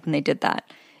said when they did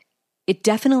that. It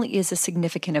definitely is a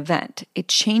significant event. It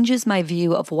changes my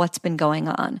view of what's been going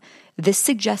on. This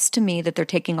suggests to me that they're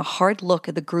taking a hard look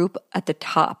at the group at the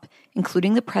top,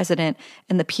 including the president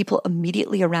and the people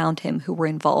immediately around him who were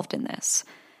involved in this.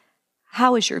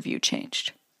 How has your view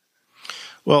changed?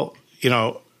 Well,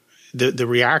 the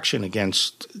reaction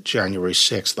against January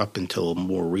 6th up until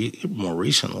more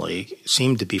recently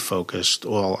seemed to be focused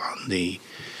all on the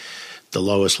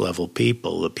lowest level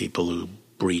people, the people who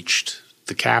breached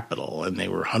the Capitol, and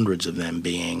there were hundreds of them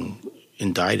being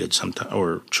indicted sometimes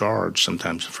or charged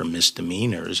sometimes for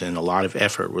misdemeanors, and a lot of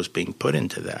effort was being put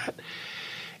into that.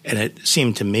 And it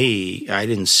seemed to me I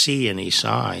didn't see any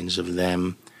signs of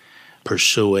them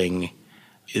pursuing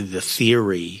the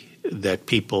theory that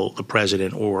people, the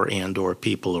president or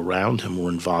people around him, were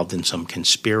involved in some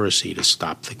conspiracy to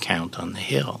stop the count on the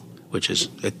Hill, which is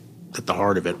at the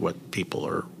heart of it what people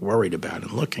are worried about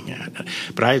and looking at.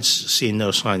 But I had seen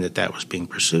no sign that was being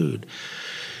pursued.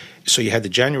 So you had the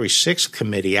January 6th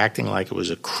committee acting like it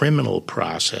was a criminal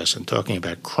process and talking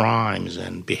about crimes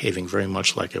and behaving very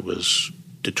much like it was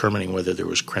determining whether there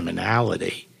was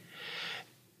criminality.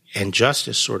 And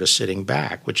justice sort of sitting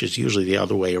back, which is usually the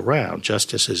other way around.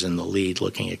 Justice is in the lead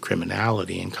looking at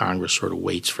criminality, and Congress sort of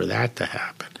waits for that to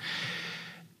happen.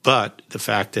 But the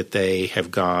fact that they have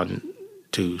gone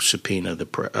to subpoena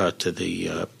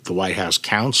the White House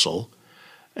counsel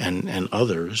and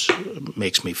others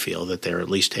makes me feel that they're at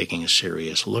least taking a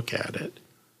serious look at it.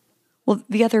 Well,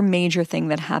 the other major thing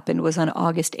that happened was on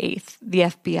August 8th, the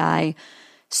FBI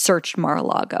searched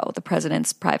Mar-a-Lago, the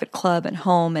president's private club and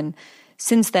home, and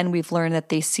since then, we've learned that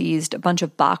they seized a bunch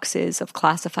of boxes of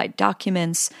classified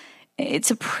documents.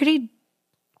 It's a pretty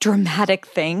dramatic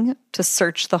thing to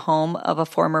search the home of a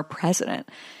former president.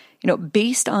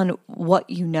 Based on what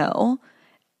you know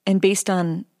and based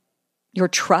on your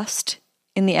trust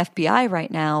in the FBI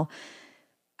right now,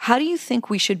 how do you think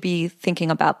we should be thinking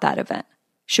about that event?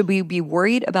 Should we be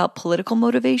worried about political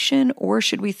motivation, or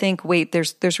should we think, wait,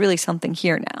 there's really something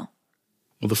here now?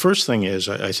 Well, the first thing is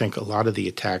I think a lot of the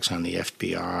attacks on the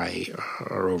FBI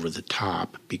are over the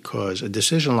top because a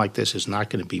decision like this is not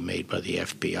going to be made by the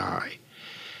FBI.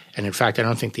 And in fact, I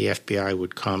don't think the FBI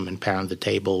would come and pound the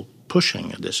table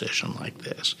pushing a decision like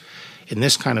this. In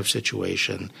this kind of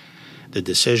situation, the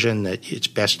decision that it's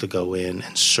best to go in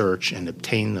and search and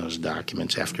obtain those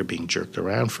documents after being jerked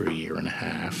around for a year and a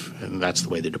half, and that's the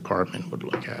way the department would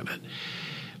look at it,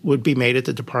 would be made at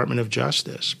the Department of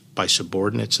Justice by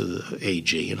subordinates of the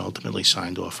AG and ultimately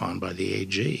signed off on by the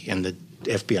AG. And the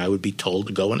FBI would be told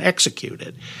to go and execute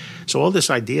it. So all this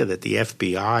idea that the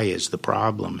FBI is the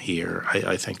problem here,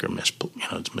 I think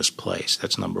it's misplaced.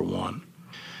 That's number one.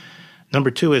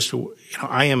 Number two is,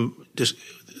 the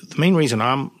main reason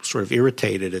I'm sort of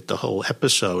irritated at the whole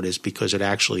episode is because it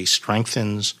actually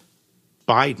strengthens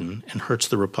Biden and hurts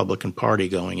the Republican Party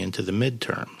going into the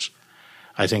midterms.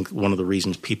 I think one of the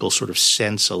reasons people sort of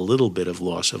sense a little bit of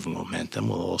loss of momentum,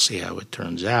 we'll all see how it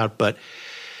turns out, but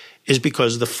is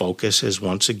because the focus has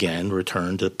once again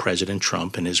returned to President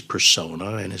Trump and his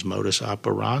persona and his modus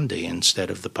operandi instead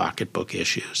of the pocketbook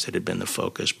issues that had been the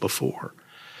focus before.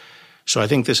 So I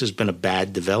think this has been a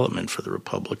bad development for the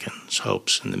Republicans'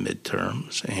 hopes in the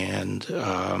midterms, and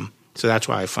so that's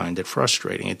why I find it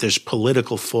frustrating. If there's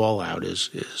political fallout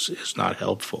is not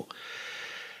helpful.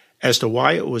 As to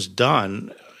why it was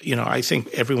done, I think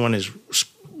everyone is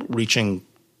reaching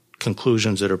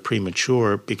conclusions that are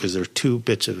premature because there are two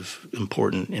bits of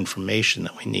important information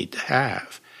that we need to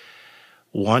have.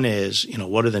 One is,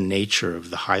 what are the nature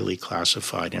of the highly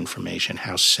classified information?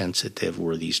 How sensitive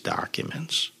were these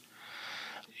documents?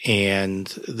 And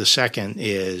the second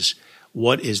is,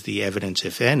 what is the evidence,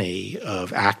 if any,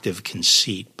 of active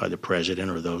conceit by the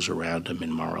president or those around him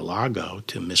in Mar-a-Lago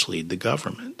to mislead the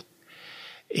government?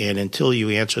 And until you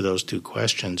answer those two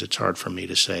questions, it's hard for me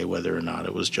to say whether or not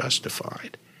it was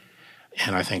justified.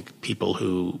 And I think people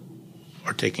who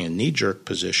are taking a knee-jerk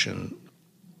position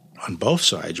on both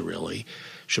sides really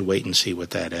should wait and see what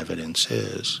that evidence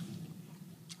is.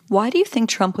 Why do you think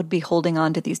Trump would be holding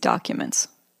on to these documents?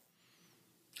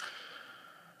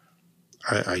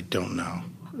 I don't know.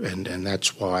 And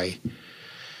that's why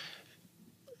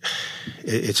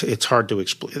it's hard to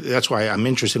explain. That's why I'm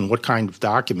interested in what kind of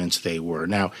documents they were.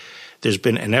 Now, there's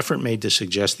been an effort made to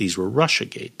suggest these were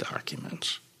Russiagate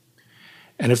documents.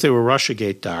 And if they were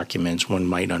Russiagate documents, one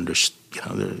might there's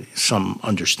some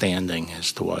understanding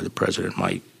as to why the president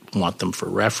might want them for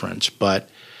reference. But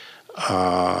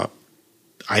I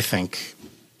think,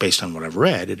 based on what I've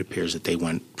read, it appears that they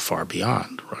went far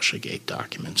beyond Russiagate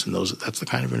documents, and that's the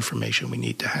kind of information we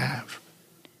need to have.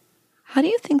 How do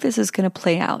you think this is going to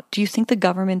play out? Do you think the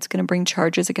government's going to bring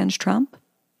charges against Trump?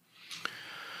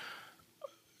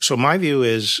 So my view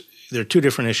is there are two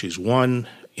different issues. One,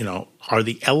 are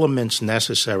the elements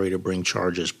necessary to bring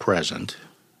charges present?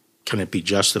 Can it be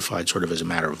justified sort of as a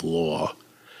matter of law?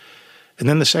 And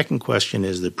then the second question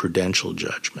is the prudential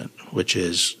judgment, which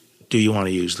is, do you want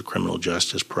to use the criminal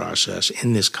justice process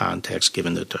in this context,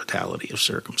 given the totality of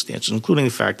circumstances, including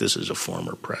the fact this is a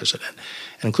former president,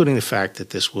 and including the fact that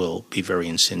this will be very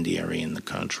incendiary in the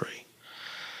country?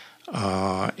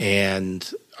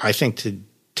 And I think to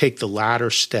take the latter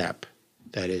step,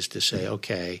 that is to say,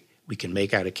 okay, we can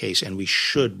make out a case and we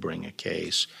should bring a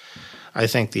case, I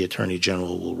think the Attorney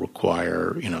General will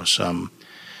require, some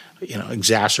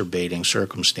exacerbating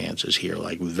circumstances here,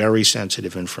 like very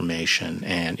sensitive information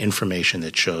and information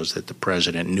that shows that the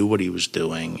president knew what he was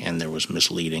doing and there was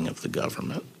misleading of the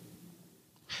government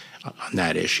on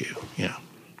that issue. Yeah.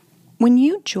 When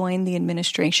you joined the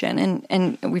administration,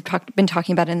 and we've been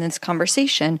talking about it in this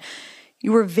conversation,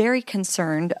 you were very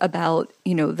concerned about,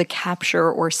 the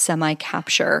capture or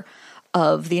semi-capture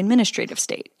of the administrative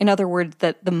state. In other words,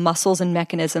 that the muscles and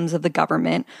mechanisms of the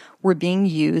government were being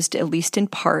used, at least in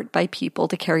part, by people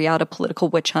to carry out a political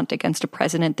witch hunt against a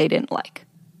president they didn't like.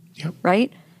 Yep.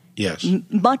 Right? Yes.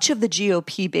 Much of the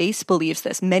GOP base believes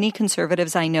this. Many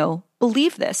conservatives I know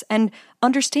believe this, and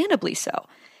understandably so.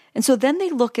 And so then they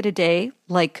look at a day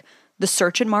like the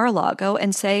search in Mar-a-Lago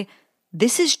and say,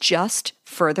 this is just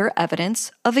further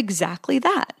evidence of exactly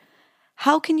that.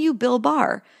 How can you, Bill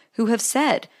Barr, who have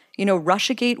said,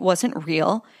 Russiagate wasn't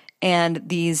real and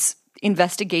these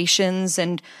investigations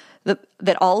and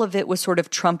that all of it was sort of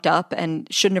trumped up and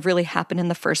shouldn't have really happened in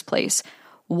the first place,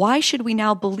 why should we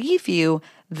now believe you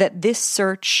that this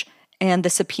search and the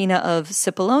subpoena of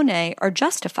Cipollone are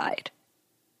justified?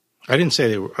 I didn't say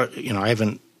they were, I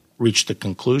haven't reached a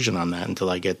conclusion on that until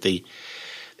I get the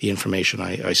information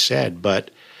I said.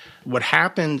 But what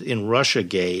happened in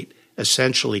Russiagate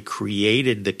essentially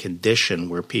created the condition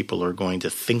where people are going to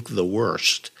think the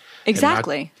worst.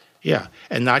 Exactly.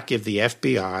 And not give the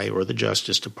FBI or the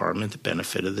Justice Department the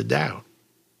benefit of the doubt.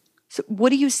 So what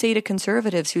do you say to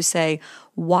conservatives who say,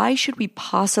 why should we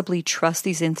possibly trust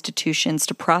these institutions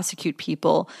to prosecute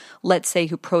people, let's say,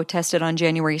 who protested on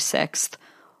January 6th,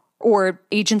 or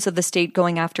agents of the state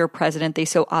going after a president they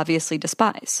so obviously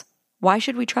despise? Why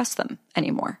should we trust them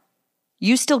anymore?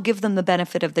 You still give them the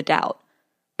benefit of the doubt,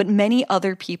 but many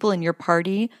other people in your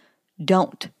party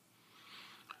don't.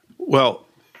 Well,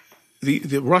 the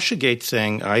Russiagate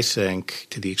thing, I think,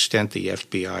 to the extent the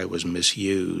FBI was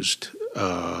misused,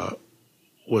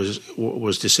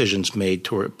 was decisions made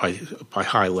by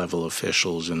high-level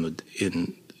officials in the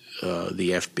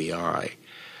FBI.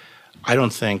 I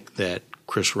don't think that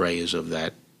Chris Wray is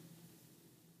that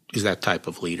type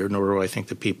of leader, nor do I think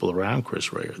the people around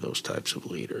Chris Wray are those types of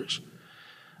leaders.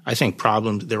 I think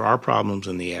there are problems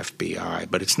in the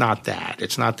FBI, but it's not that.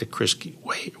 It's not that Chris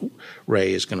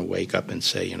Wray is going to wake up and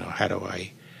say, how do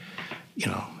I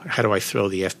throw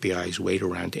the FBI's weight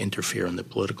around to interfere in the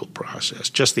political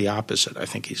process? Just the opposite. I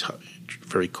think he's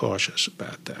very cautious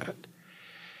about that.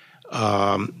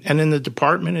 And in the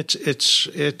department,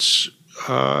 it's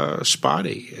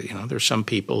spotty. There's some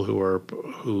people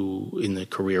who in the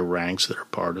career ranks that are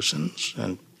partisans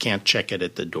and can't check it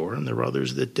at the door, and there are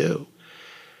others that do.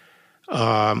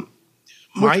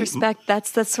 With respect,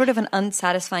 that's sort of an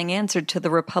unsatisfying answer to the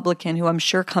Republican who I'm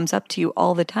sure comes up to you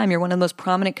all the time. You're one of the most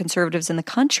prominent conservatives in the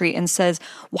country and says,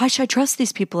 why should I trust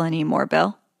these people anymore,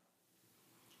 Bill?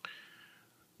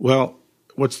 Well,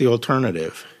 what's the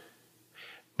alternative?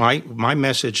 My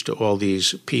message to all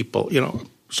these people,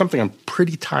 something I'm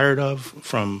pretty tired of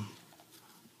from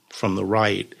the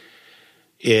right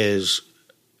is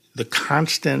the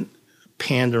constant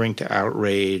pandering to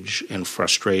outrage and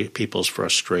people's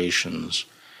frustrations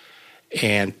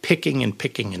and picking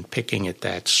at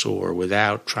that sore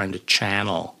without trying to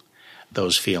channel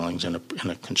those feelings in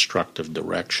a constructive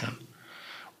direction.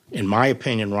 In my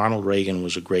opinion, Ronald Reagan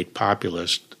was a great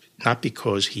populist, not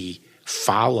because he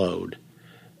followed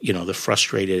the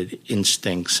frustrated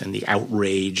instincts and the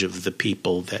outrage of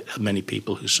many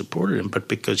people who supported him, but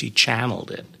because he channeled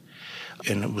it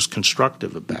and it was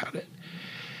constructive about it.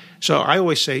 So I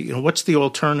always say, what's the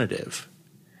alternative?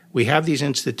 We have these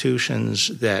institutions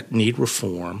that need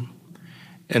reform,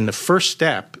 and the first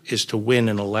step is to win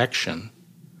an election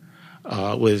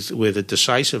with a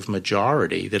decisive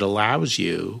majority that allows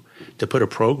you to put a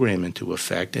program into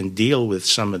effect and deal with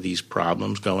some of these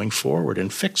problems going forward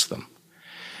and fix them.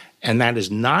 And that is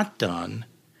not done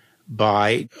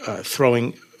by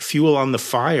throwing fuel on the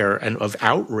fire and of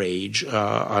outrage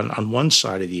on one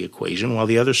side of the equation, while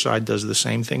the other side does the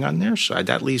same thing on their side.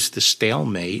 That leads to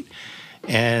stalemate,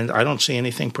 and I don't see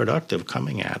anything productive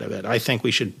coming out of it. I think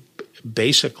we should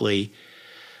basically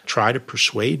try to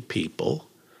persuade people,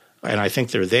 and I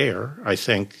think they're there. I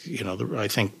think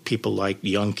people like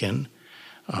Youngkin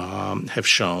have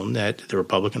shown that the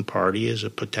Republican Party is a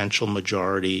potential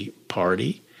majority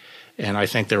party. And I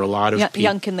think there are a lot of people,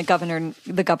 Youngkin,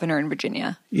 the governor in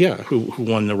Virginia. Yeah, who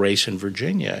won the race in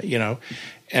Virginia,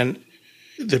 And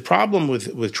the problem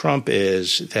with Trump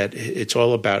is that it's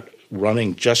all about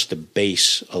running just a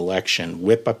base election,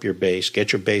 whip up your base,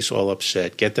 get your base all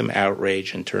upset, get them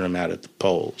outraged, and turn them out at the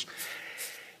polls.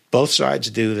 Both sides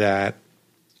do that.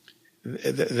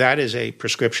 That is a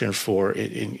prescription for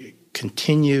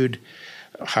continued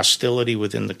hostility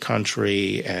within the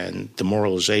country and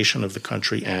demoralization of the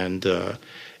country and an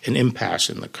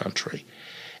impasse in the country.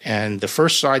 And the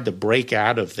first side to break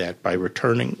out of that by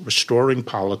restoring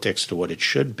politics to what it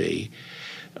should be,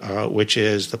 which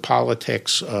is the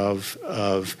politics of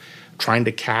trying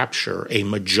to capture a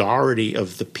majority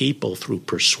of the people through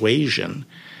persuasion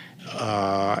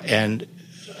and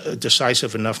a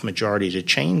decisive enough majority to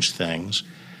change things,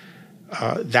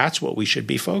 that's what we should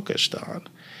be focused on.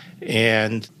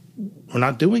 And we're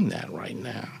not doing that right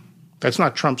now. That's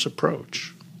not Trump's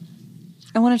approach.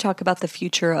 I want to talk about the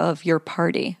future of your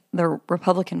party, the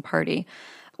Republican Party,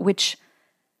 which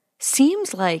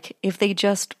seems like if they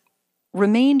just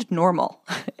remained normal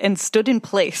and stood in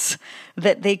place,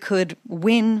 that they could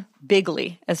win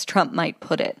bigly, as Trump might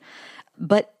put it.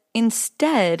 But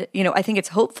instead, I think it's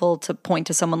hopeful to point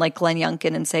to someone like Glenn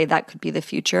Youngkin and say that could be the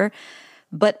future.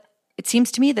 But it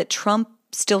seems to me that Trump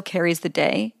still carries the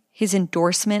day. His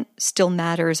endorsement still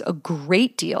matters a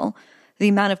great deal. The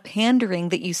amount of pandering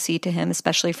that you see to him,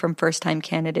 especially from first-time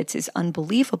candidates, is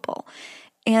unbelievable.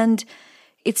 And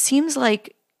it seems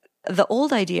like the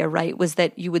old idea, right, was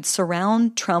that you would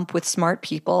surround Trump with smart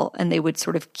people and they would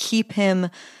sort of keep him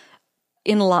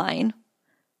in line.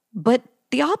 But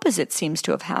the opposite seems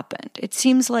to have happened. It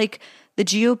seems like the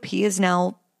GOP is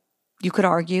now, you could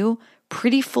argue,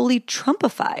 pretty fully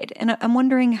Trumpified. And I'm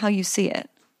wondering how you see it.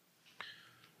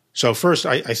 So first,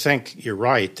 I think you're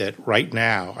right that right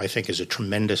now, I think, is a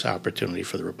tremendous opportunity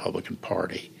for the Republican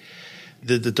Party.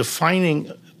 The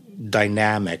defining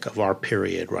dynamic of our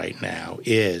period right now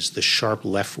is the sharp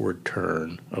leftward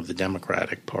turn of the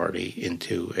Democratic Party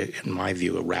into, in my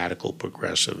view, a radical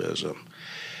progressivism.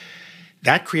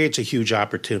 That creates a huge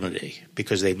opportunity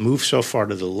because they've moved so far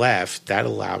to the left, that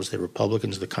allows the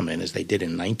Republicans to come in, as they did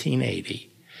in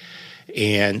 1980,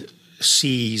 and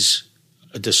seize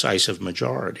a decisive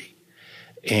majority.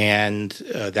 And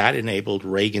that enabled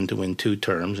Reagan to win 2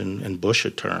 terms and Bush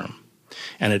a term.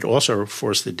 And it also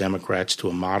forced the Democrats to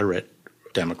a moderate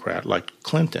Democrat like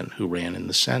Clinton, who ran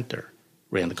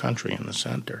the country in the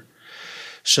center.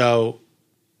 So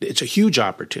it's a huge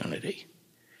opportunity.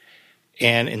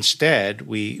 And instead,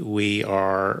 we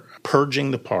are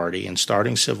purging the party and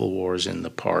starting civil wars in the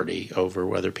party over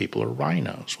whether people are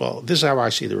rhinos. Well, this is how I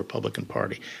see the Republican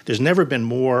Party. There's never been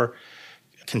more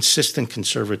consistent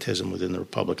conservatism within the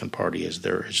Republican Party as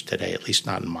there is today, at least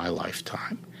not in my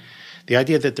lifetime. The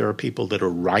idea that there are people that are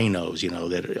rhinos,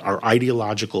 that are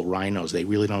ideological rhinos, they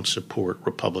really don't support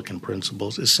Republican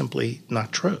principles, is simply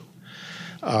not true.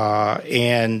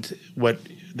 And what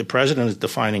the president is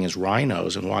defining as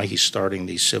rhinos and why he's starting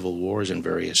these civil wars in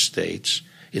various states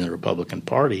in the Republican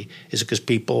Party is because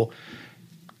people,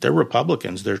 they're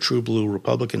Republicans, they're true blue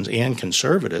Republicans and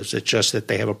conservatives. It's just that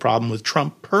they have a problem with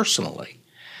Trump personally.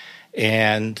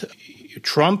 And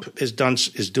Trump is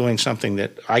doing something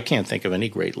that I can't think of any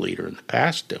great leader in the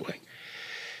past doing.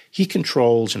 He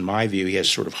controls, in my view, he has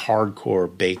sort of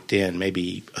hardcore baked in,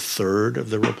 maybe a third of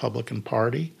the Republican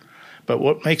Party. But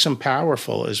what makes him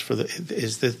powerful is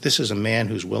that this is a man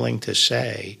who's willing to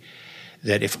say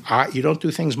that if you don't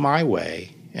do things my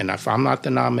way, and if I'm not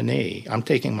the nominee, I'm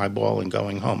taking my ball and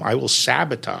going home. I will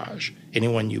sabotage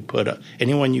anyone you put up.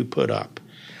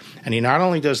 And he not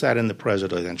only does that in the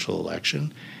presidential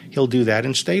election, he'll do that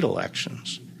in state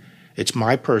elections. It's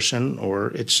my person or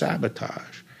it's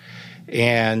sabotage.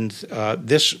 And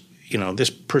this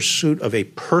pursuit of a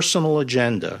personal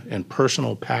agenda and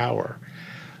personal power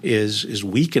is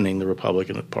weakening the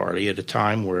Republican Party at a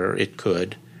time where it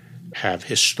could have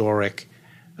historic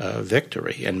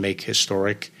victory and make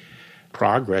historic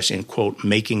progress in, quote,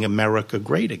 making America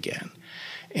great again.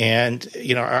 And,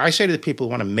 I say to the people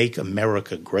who want to make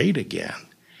America great again,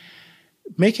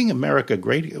 making America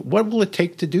great, what will it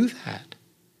take to do that?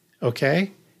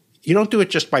 Okay? You don't do it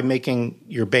just by making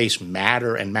your base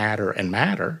matter and matter and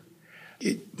matter.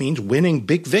 It means winning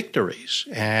big victories.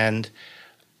 And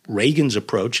Reagan's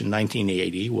approach in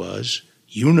 1980 was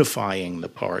unifying the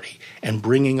party and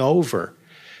bringing over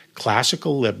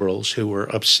classical liberals who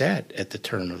were upset at the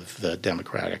turn of the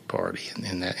Democratic Party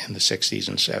in the 60s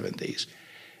and 70s.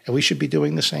 And we should be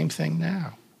doing the same thing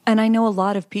now. And I know a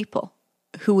lot of people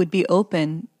who would be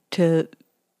open to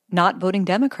not voting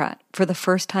Democrat for the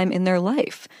first time in their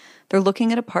life. They're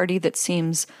looking at a party that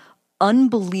seems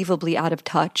unbelievably out of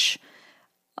touch.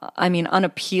 I mean,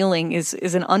 unappealing is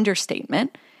an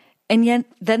understatement. And yet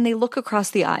then they look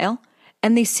across the aisle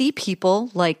and they see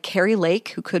people like Carrie Lake,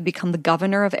 who could become the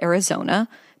governor of Arizona,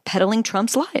 peddling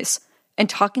Trump's lies and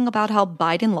talking about how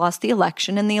Biden lost the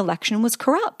election and the election was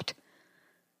corrupt.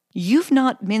 You've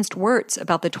not minced words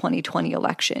about the 2020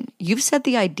 election. You've said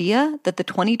the idea that the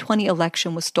 2020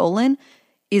 election was stolen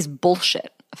is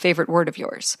bullshit, a favorite word of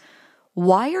yours.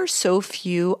 Why are so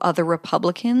few other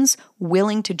Republicans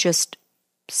willing to just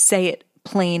say it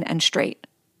plain and straight?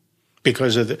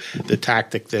 Because of the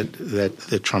tactic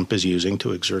that Trump is using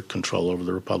to exert control over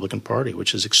the Republican Party,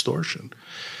 which is extortion.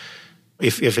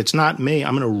 If it's not me,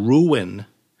 I'm going to ruin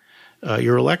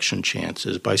your election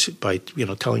chances by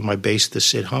telling my base to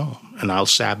sit home, and I'll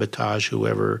sabotage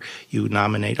whoever you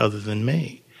nominate other than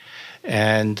me.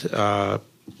 And that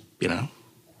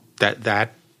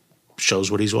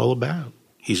shows what he's all about.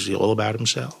 He's all about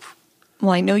himself. Well,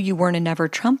 I know you weren't a never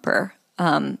Trumper.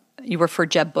 You were for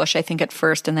Jeb Bush, I think, at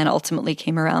first, and then ultimately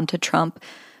came around to Trump.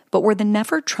 But were the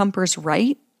never Trumpers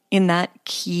right in that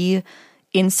key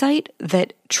insight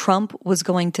that Trump was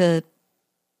going to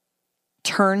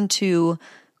turn to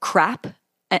crap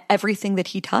at everything that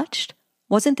he touched?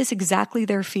 Wasn't this exactly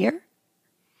their fear?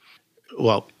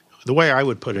 Well, the way I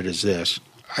would put it is this.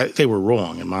 They were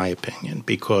wrong, in my opinion,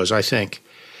 because I think,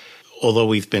 although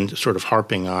we've been sort of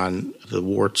harping on the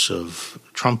warts of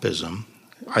Trumpism,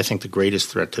 I think the greatest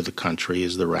threat to the country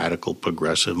is the radical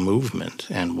progressive movement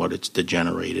and what it's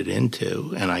degenerated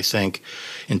into. And I think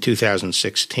in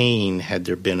 2016, had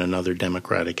there been another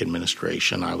Democratic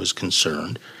administration, I was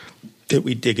concerned that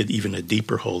we dig even a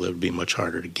deeper hole that would be much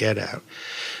harder to get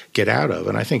out of.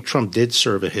 And I think Trump did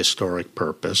serve a historic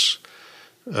purpose.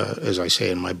 As I say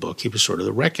in my book, he was sort of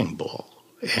the wrecking ball.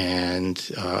 And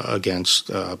against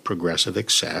progressive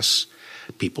excess,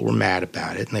 people were mad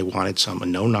about it, and they wanted a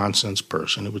no-nonsense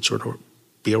person who would sort of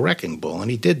be a wrecking ball, and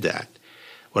he did that.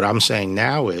 What I'm saying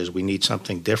now is we need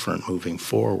something different moving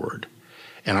forward.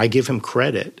 And I give him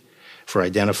credit for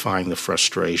identifying the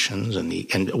frustrations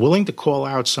and willing to call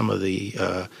out some of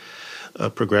the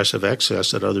progressive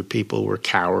excess that other people were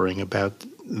cowering about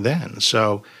then.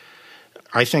 So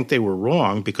I think they were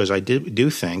wrong because I do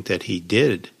think that he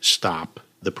did stop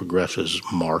the progressives'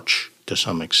 march to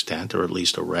some extent, or at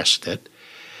least arrest it.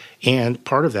 And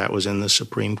part of that was in the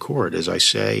Supreme Court. As I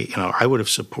say, I would have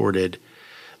supported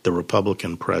the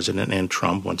Republican president and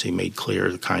Trump once he made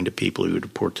clear the kind of people he would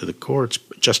report to the courts,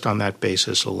 just on that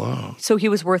basis alone. So he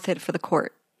was worth it for the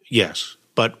court? Yes,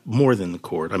 but more than the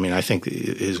court. I mean, I think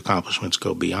his accomplishments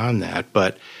go beyond that.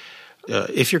 But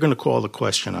if you're going to call the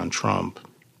question on Trump,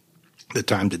 the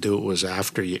time to do it was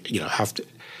after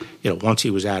once he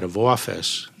was out of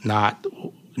office, not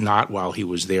while he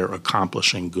was there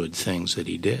accomplishing good things that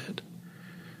he did.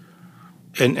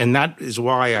 And that is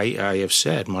why I have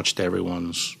said, much to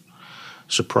everyone's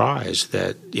surprise,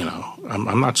 that,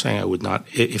 I'm not saying I would not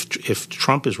 – if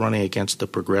Trump is running against the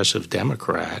progressive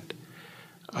Democrat,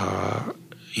 I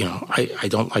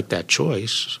don't like that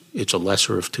choice. It's a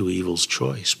lesser of two evils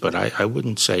choice. But I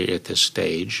wouldn't say at this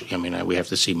stage – I mean, we have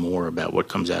to see more about what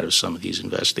comes out of some of these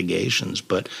investigations.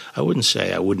 But I wouldn't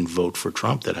say I wouldn't vote for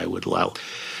Trump, that I would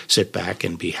sit back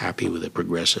and be happy with a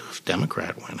progressive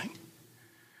Democrat winning.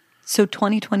 So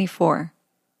 2024,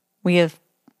 we have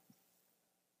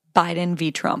Biden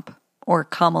v. Trump, or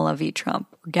Kamala v.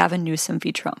 Trump, or Gavin Newsom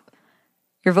v. Trump.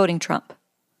 You're voting Trump.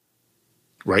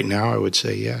 Right now, I would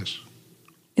say yes.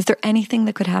 Is there anything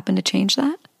that could happen to change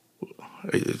that?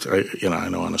 I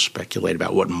don't want to speculate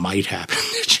about what might happen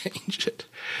to change it.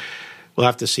 We'll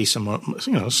have to see some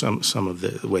of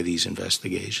the way these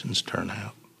investigations turn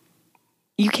out.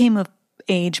 You came of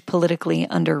age politically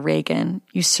under Reagan.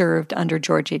 You served under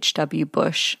George H.W.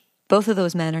 Bush. Both of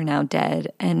those men are now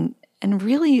dead, and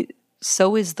really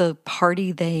so is the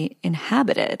party they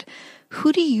inhabited.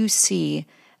 Who do you see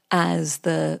as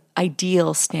the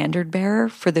ideal standard bearer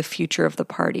for the future of the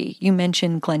party? You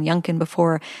mentioned Glenn Youngkin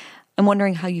before. I'm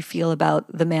wondering how you feel about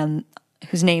the man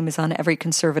whose name is on every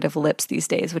conservative lips these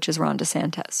days, which is Ron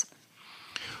DeSantis.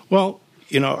 Well,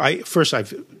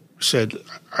 I've said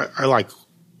I like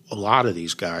a lot of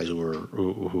these guys who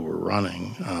were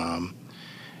running,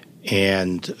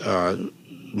 and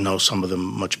know some of them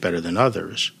much better than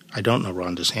others. I don't know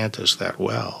Ron DeSantis that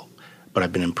well, but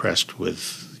I've been impressed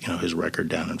with his record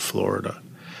down in Florida.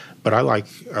 But I like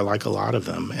a lot of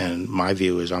them, and my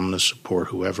view is I'm going to support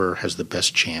whoever has the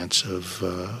best chance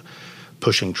of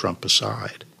pushing Trump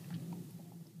aside.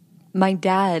 My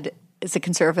dad is a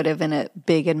conservative and a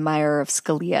big admirer of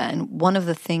Scalia, and one of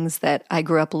the things that I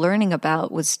grew up learning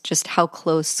about was just how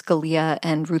close Scalia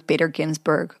and Ruth Bader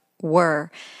Ginsburg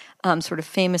were, sort of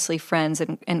famously friends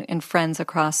and friends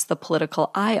across the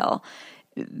political aisle.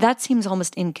 That seems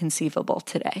almost inconceivable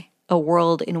today. A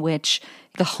world in which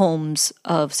the homes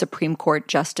of Supreme Court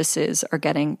justices are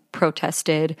getting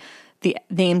protested, the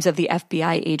names of the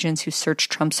FBI agents who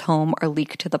searched Trump's home are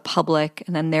leaked to the public,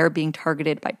 and then they're being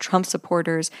targeted by Trump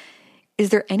supporters. Is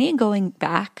there any going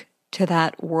back to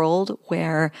that world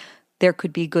where there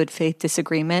could be good faith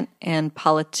disagreement and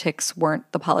politics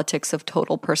weren't the politics of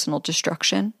total personal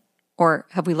destruction? Or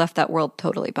have we left that world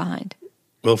totally behind?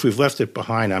 Well, if we've left it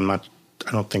behind, I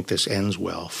don't think this ends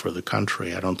well for the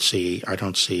country. I don't see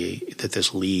that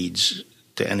this leads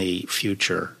to any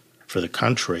future for the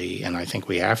country, and I think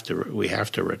we have to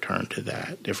return to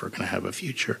that if we're going to have a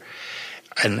future.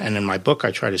 And in my book,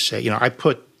 I try to say, I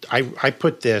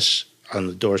put this on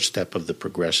the doorstep of the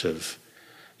progressive,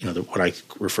 what I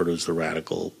refer to as the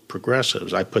radical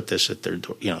progressives. I put this at their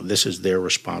door. This is their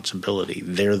responsibility.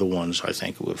 They're the ones I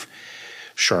think who have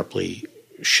sharply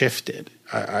shifted.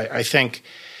 I think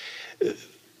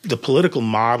the political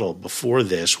model before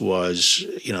this was,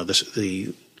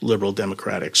 the liberal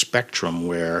democratic spectrum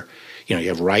where, you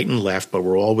have right and left, but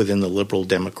we're all within the liberal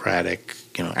democratic,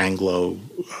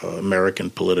 Anglo-American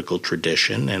political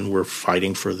tradition, and we're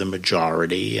fighting for the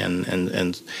majority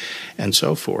and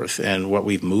so forth. And what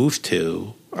we've moved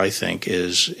to, I think,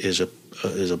 is a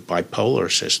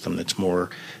bipolar system that's more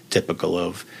typical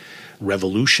of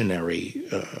revolutionary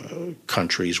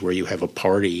countries where you have a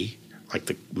party like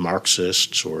the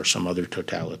Marxists or some other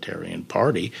totalitarian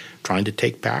party trying to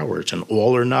take power. It's an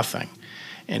all or nothing,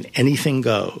 and anything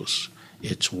goes.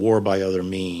 It's war by other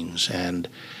means, and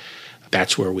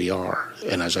that's where we are.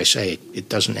 And as I say, it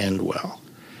doesn't end well.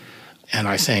 And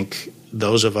I think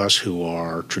those of us who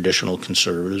are traditional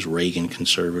conservatives, Reagan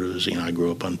conservatives, I grew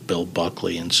up on Bill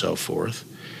Buckley and so forth,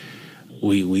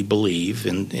 we believe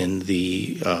in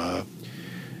the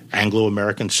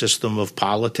Anglo-American system of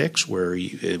politics where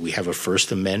we have a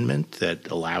First Amendment that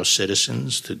allows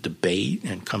citizens to debate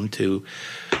and come to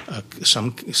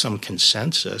some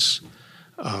consensus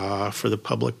for the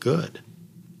public good.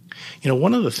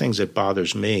 One of the things that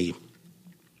bothers me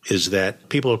is that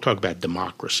people talk about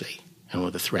democracy and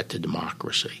what the threat to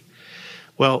democracy.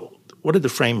 Well, what did the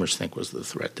framers think was the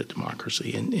threat to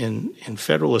democracy? In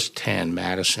Federalist 10,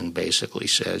 Madison basically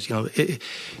says,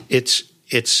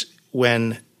 it's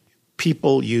when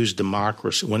people use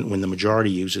democracy, when the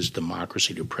majority uses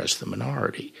democracy to oppress the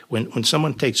minority. When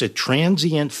someone takes a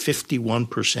transient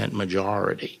 51%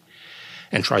 majority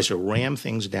and tries to ram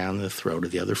things down the throat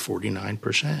of the other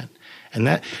 49%. And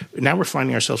that now we're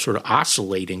finding ourselves sort of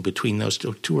oscillating between those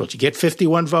two worlds. You get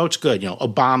 51 votes, good,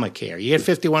 Obamacare. You get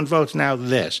 51 votes, now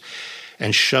this.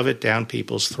 And shove it down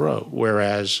people's throat.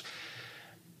 Whereas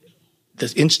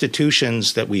the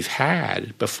institutions that we've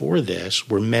had before this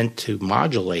were meant to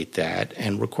modulate that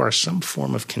and require some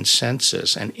form of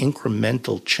consensus and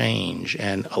incremental change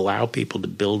and allow people to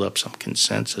build up some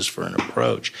consensus for an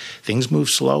approach. Things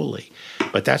move slowly,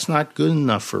 but that's not good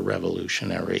enough for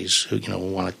revolutionaries who,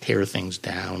 want to tear things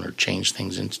down or change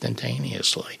things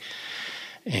instantaneously.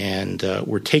 And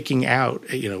we're taking out,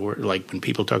 we're like when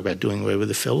people talk about doing away with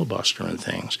the filibuster and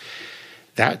things,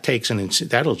 that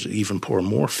that'll even pour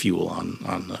more fuel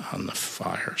on the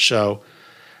fire. So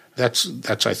that's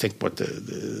I think what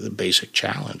the basic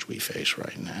challenge we face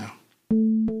right now.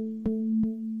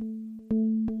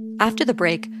 After the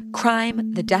break,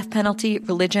 crime, the death penalty,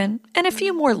 religion, and a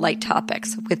few more light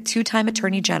topics with two-time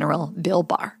Attorney General Bill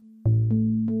Barr.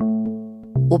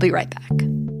 We'll be right back.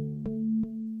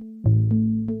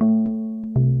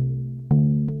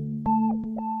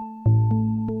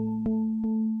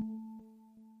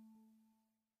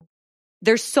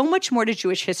 There's so much more to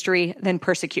Jewish history than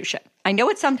persecution. I know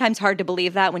it's sometimes hard to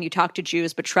believe that when you talk to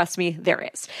Jews, but trust me, there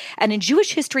is. And in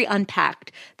Jewish History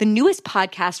Unpacked, the newest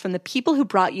podcast from the people who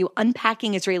brought you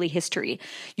Unpacking Israeli History,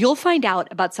 you'll find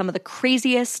out about some of the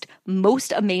craziest,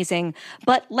 most amazing,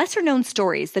 but lesser-known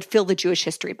stories that fill the Jewish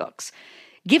history books.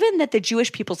 Given that the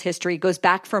Jewish people's history goes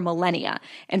back for millennia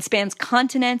and spans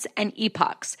continents and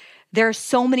epochs, there are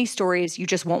so many stories you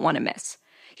just won't want to miss.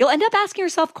 You'll end up asking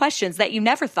yourself questions that you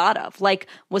never thought of, like,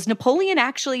 was Napoleon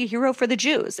actually a hero for the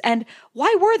Jews? And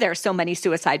why were there so many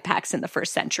suicide pacts in the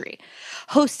first century?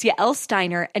 Hosts Yael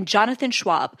Steiner and Jonathan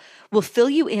Schwab will fill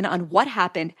you in on what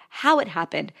happened, how it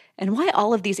happened, and why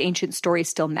all of these ancient stories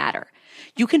still matter.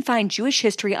 You can find Jewish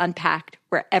History Unpacked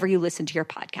wherever you listen to your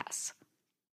podcasts.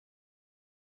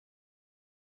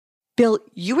 Bill,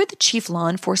 you were the chief law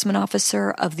enforcement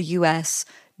officer of the U.S.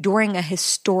 during a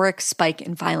historic spike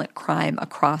in violent crime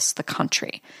across the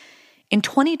country. In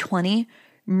 2020,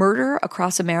 murder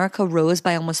across America rose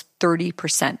by almost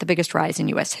 30%, the biggest rise in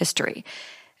U.S. history.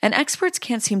 And experts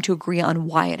can't seem to agree on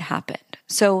why it happened.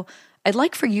 So I'd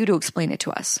like for you to explain it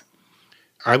to us.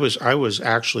 I was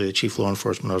actually the chief law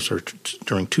enforcement officer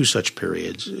during two such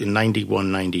periods. In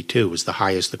 91, 92 was the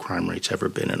highest the crime rate's ever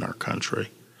been in our country.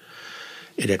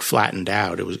 It had flattened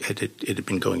out. It had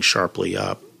been going sharply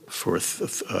up for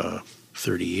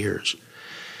 30 years.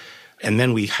 And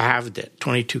then we halved it,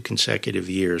 22 consecutive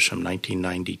years from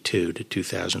 1992 to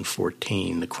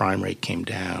 2014. The crime rate came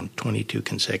down 22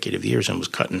 consecutive years and was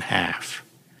cut in half.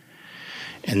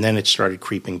 And then it started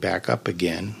creeping back up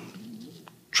again.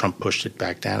 Trump pushed it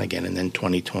back down again. And then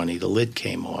 2020, the lid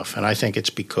came off. And I think it's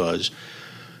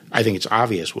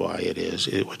obvious why it is,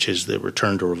 which is the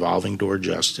return to revolving door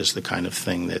justice, the kind of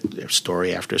thing that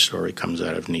story after story comes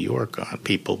out of New York on.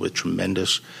 People with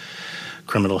tremendous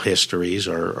criminal histories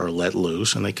are let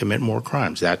loose and they commit more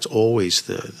crimes. That's always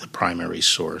the primary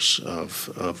source of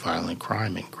violent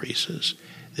crime increases,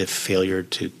 the failure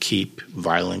to keep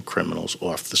violent criminals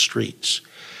off the streets.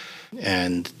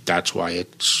 And that's why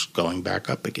it's going back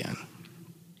up again.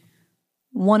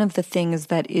 One of the things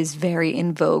that is very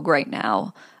in vogue right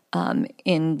now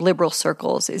in liberal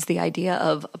circles is the idea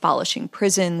of abolishing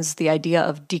prisons, the idea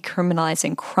of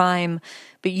decriminalizing crime.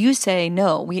 But you say,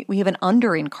 no, we have an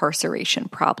under-incarceration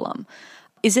problem.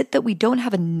 Is it that we don't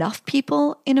have enough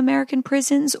people in American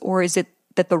prisons, or is it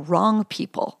that the wrong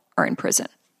people are in prison?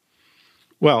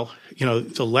 Well,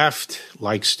 the left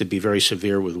likes to be very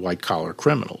severe with white-collar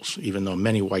criminals, even though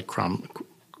many white-collar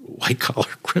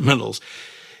criminals,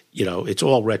 it's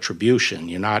all retribution.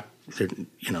 They're not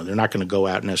going to go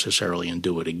out necessarily and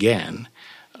do it again,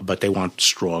 but they want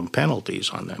strong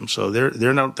penalties on them. So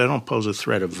they don't pose a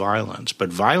threat of violence. But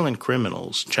violent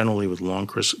criminals, generally with long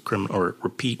or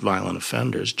repeat violent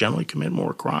offenders, generally commit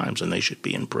more crimes, and they should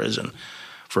be in prison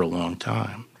for a long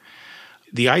time.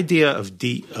 The idea of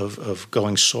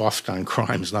going soft on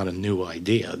crime is not a new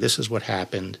idea. This is what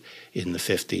happened in the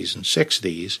 50s and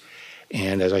 60s.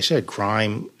 And as I said,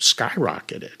 crime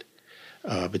skyrocketed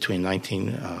between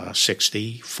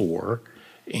 1964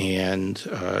 and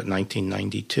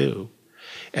 1992.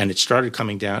 And it started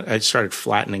coming down, it started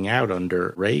flattening out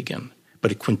under Reagan,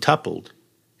 but it quintupled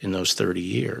in those 30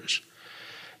 years.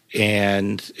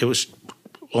 And it was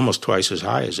almost twice as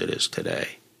high as it is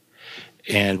today.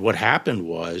 And what happened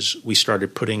was we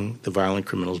started putting the violent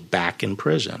criminals back in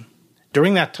prison.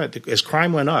 During that time, as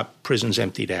crime went up, prisons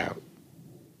emptied out.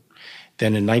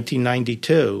 Then in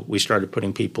 1992, we started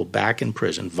putting people back in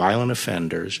prison, violent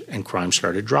offenders, and crime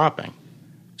started dropping.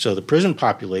 So the prison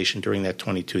population during that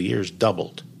 22 years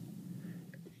doubled.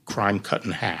 Crime cut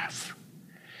in half.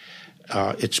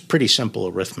 It's pretty simple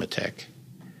arithmetic.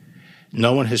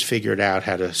 No one has figured out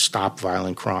how to stop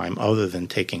violent crime other than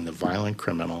taking the violent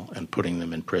criminal and putting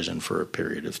them in prison for a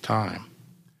period of time.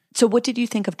 So what did you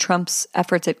think of Trump's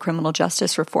efforts at criminal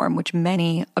justice reform, which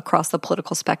many across the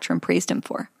political spectrum praised him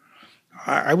for?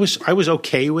 I was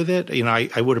okay with it.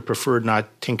 I would have preferred not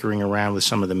tinkering around with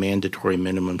some of the mandatory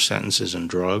minimum sentences and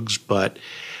drugs, but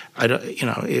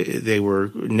they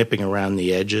were nipping around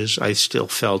the edges. I still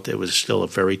felt it was still a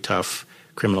very tough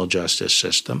criminal justice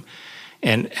system.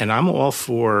 And I'm all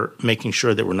for making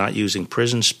sure that we're not using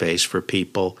prison space for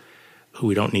people who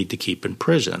we don't need to keep in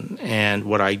prison. And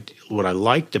what I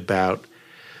liked about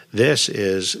this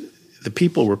is the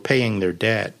people were paying their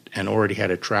debt and already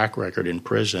had a track record in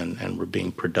prison and were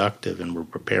being productive and were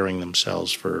preparing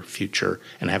themselves for future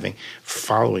and having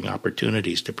following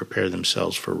opportunities to prepare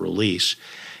themselves for release.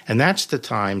 And that's the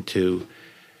time to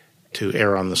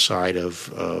err on the side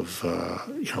of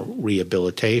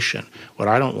rehabilitation. What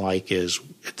I don't like is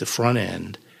at the front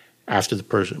end, right after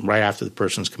the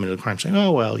person's committed a crime, saying,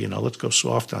 "Oh well, let's go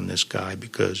soft on this guy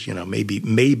because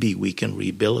maybe we can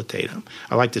rehabilitate him."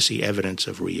 I like to see evidence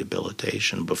of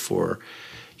rehabilitation before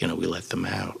we let them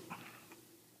out.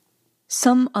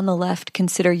 Some on the left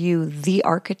consider you the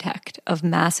architect of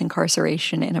mass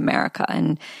incarceration in America,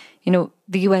 and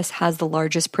the U.S. has the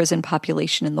largest prison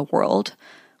population in the world.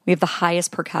 We have the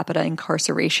highest per capita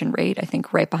incarceration rate. I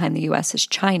think right behind the U.S. is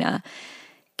China.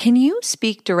 Can you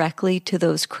speak directly to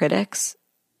those critics?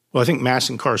 Well, I think mass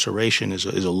incarceration is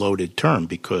a loaded term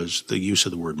because the use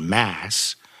of the word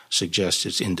mass suggests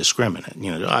it's indiscriminate.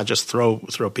 Just throw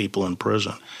people in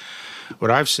prison.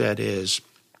 What I've said is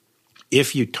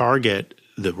if you target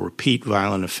the repeat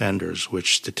violent offenders,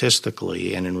 which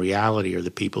statistically and in reality are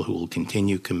the people who will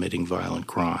continue committing violent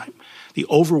crime,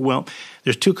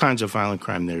 there's two kinds of violent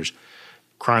crime. There's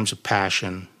crimes of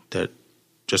passion that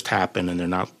just happen and they're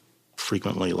not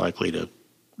frequently likely to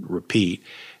repeat.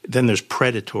 Then there's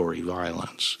predatory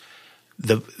violence.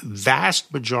 The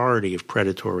vast majority of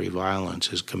predatory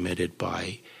violence is committed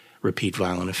by repeat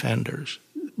violent offenders.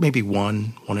 Maybe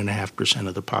 1.5%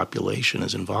 of the population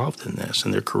is involved in this,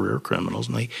 and they're career criminals,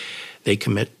 and they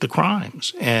commit the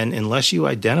crimes. And unless you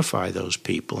identify those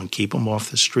people and keep them off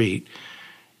the street,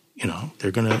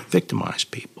 they're going to victimize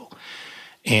people.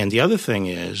 And the other thing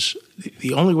is,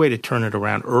 the only way to turn it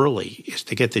around early is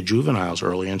to get the juveniles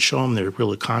early and show them there are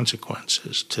real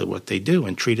consequences to what they do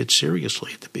and treat it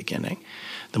seriously at the beginning.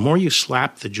 The more you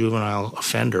slap the juvenile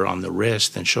offender on the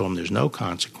wrist and show them there's no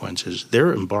consequences,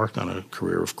 they're embarked on a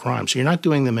career of crime. So you're not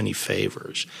doing them any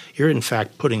favors. You're, in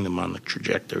fact, putting them on the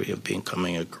trajectory of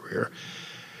becoming a career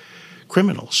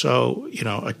criminal. So,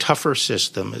 a tougher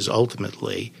system is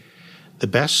ultimately the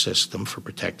best system for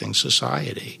protecting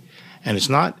society. And it's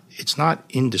not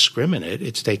indiscriminate.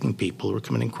 It's taking people who are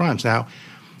committing crimes. Now,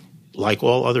 like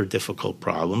all other difficult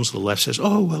problems, the left says,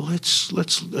 "Oh, well,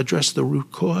 let's address the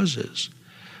root causes."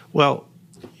 Well,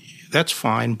 that's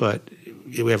fine, but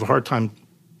we have a hard time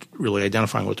really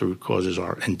identifying what the root causes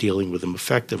are and dealing with them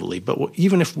effectively. But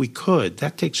even if we could,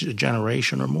 that takes a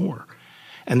generation or more.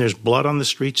 And there's blood on the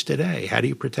streets today. How do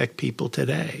you protect people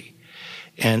today?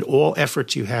 And all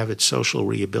efforts you have at social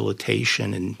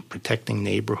rehabilitation and protecting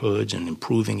neighborhoods and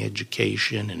improving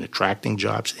education and attracting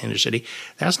jobs to the inner city,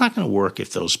 that's not going to work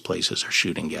if those places are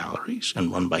shooting galleries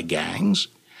and run by gangs.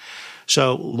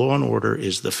 So law and order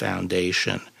is the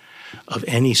foundation of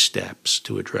any steps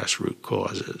to address root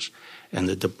causes. And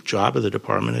the job of the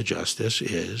Department of Justice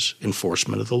is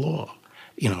enforcement of the law.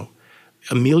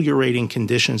 Ameliorating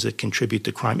conditions that contribute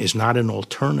to crime is not an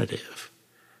alternative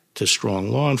to strong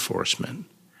law enforcement.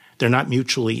 They're not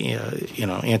mutually,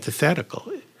 antithetical.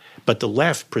 But the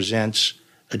left presents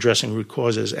addressing root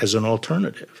causes as an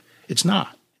alternative. It's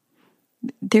not.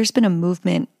 There's been a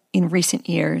movement in recent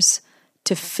years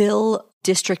to fill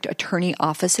district attorney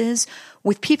offices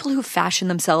with people who fashion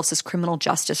themselves as criminal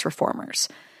justice reformers.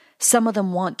 Some of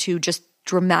them want to just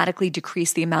dramatically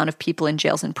decrease the amount of people in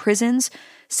jails and prisons.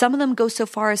 Some of them go so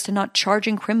far as to not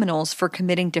charging criminals for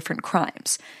committing different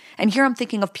crimes. And here I'm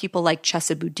thinking of people like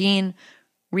Chesa Boudin,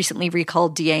 recently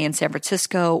recalled DA in San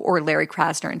Francisco, or Larry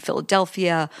Krasner in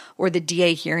Philadelphia, or the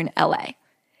DA here in LA.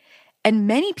 And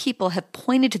many people have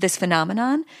pointed to this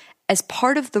phenomenon as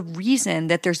part of the reason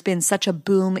that there's been such a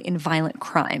boom in violent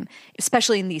crime,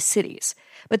 especially in these cities.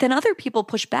 But then other people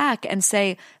push back and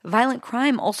say violent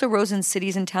crime also rose in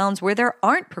cities and towns where there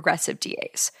aren't progressive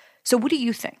DAs. So what do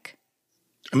you think?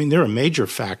 I mean, they're a major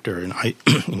factor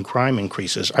in crime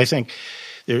increases. I think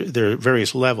there are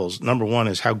various levels. Number one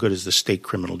is how good is the state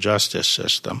criminal justice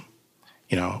system?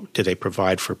 Do they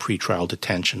provide for pretrial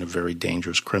detention of very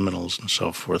dangerous criminals and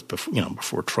so forth,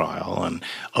 before trial and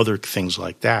other things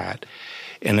like that?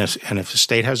 And if the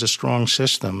state has a strong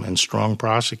system and strong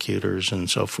prosecutors and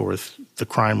so forth, the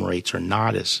crime rates are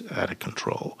not as out of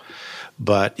control.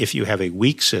 But if you have a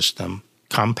weak system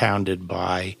compounded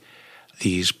by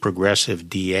these progressive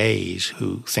DAs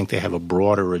who think they have a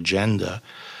broader agenda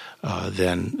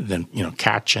than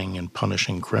catching and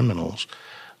punishing criminals,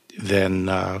 then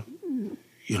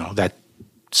that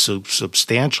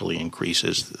substantially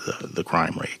increases the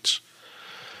crime rates.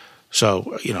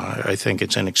 So, I think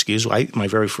it's inexcusable. My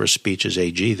very first speech as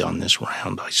AG on this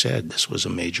round, I said this was a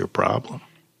major problem.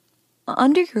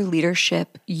 Under your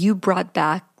leadership, you brought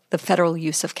back the federal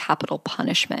use of capital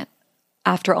punishment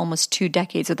after almost 2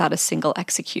 decades without a single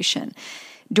execution.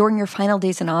 During your final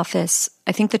days in office,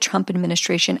 I think the Trump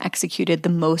administration executed the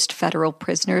most federal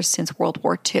prisoners since World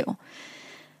War II.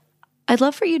 I'd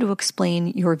love for you to explain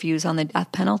your views on the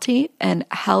death penalty and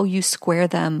how you square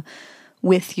them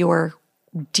with your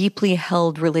deeply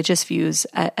held religious views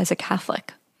as a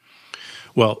Catholic.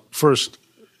 Well, first,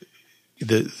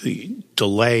 the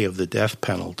delay of the death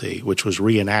penalty, which was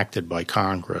reenacted by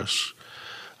Congress,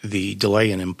 the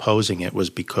delay in imposing it was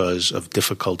because of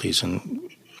difficulties in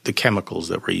the chemicals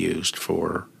that were used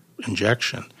for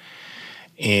injection.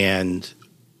 And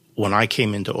when I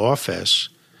came into office,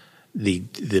 the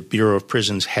Bureau of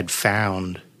Prisons had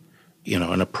found,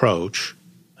 an approach,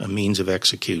 a means of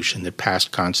execution that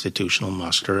passed constitutional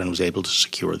muster and was able to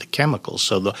secure the chemicals.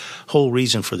 So the whole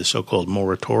reason for the so-called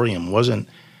moratorium wasn't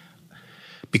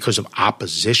because of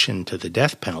opposition to the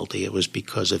death penalty. It was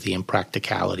because of the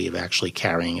impracticality of actually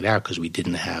carrying it out, because we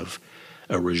didn't have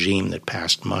a regime that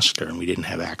passed muster and we didn't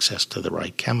have access to the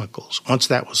right chemicals. Once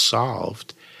that was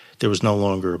solved, there was no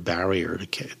longer a barrier to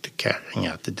carrying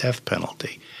out the death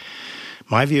penalty.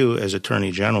 My view as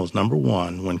Attorney General is, number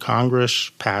one, when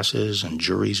Congress passes and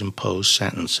juries impose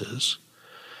sentences,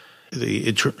 the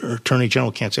Attorney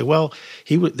General can't say, well,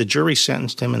 the jury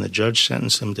sentenced him and the judge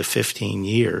sentenced him to 15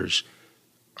 years.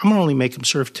 I'm going to only make him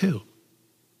serve 2.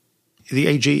 The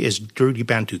AG is duty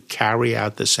bound to carry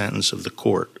out the sentence of the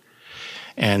court.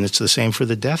 And it's the same for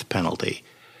the death penalty.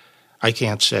 I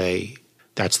can't say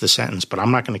that's the sentence, but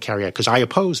I'm not going to carry out because I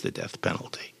oppose the death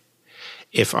penalty.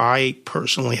 If I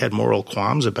personally had moral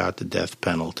qualms about the death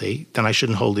penalty, then I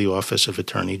shouldn't hold the office of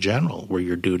Attorney General, where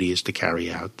your duty is to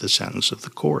carry out the sentence of the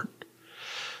court.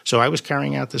 So I was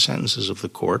carrying out the sentences of the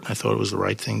court, and I thought it was the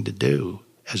right thing to do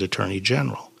as Attorney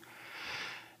General.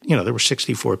 There were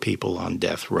 64 people on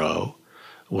death row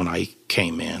when I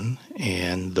came in,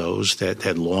 and those that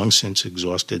had long since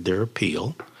exhausted their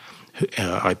appeal.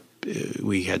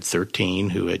 We had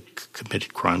 13 who had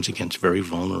committed crimes against very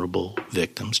vulnerable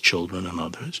victims, children and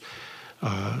others.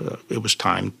 It was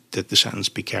time that the sentence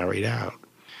be carried out.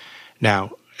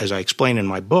 Now, as I explain in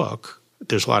my book,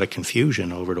 there's a lot of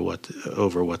confusion over what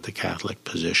the Catholic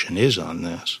position is on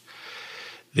this.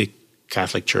 The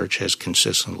Catholic Church has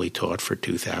consistently taught for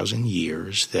 2,000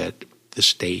 years that the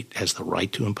state has the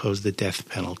right to impose the death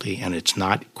penalty, and it's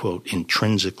not, quote,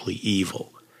 intrinsically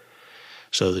evil.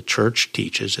 So the church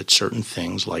teaches that certain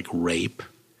things like rape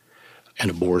and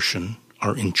abortion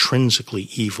are intrinsically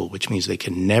evil, which means they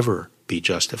can never be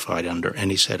justified under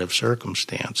any set of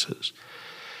circumstances.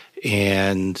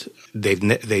 And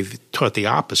they've taught the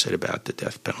opposite about the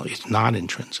death penalty. It's not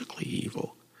intrinsically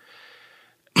evil.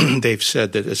 They've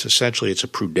said that it's a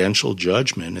prudential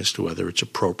judgment as to whether it's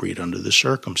appropriate under the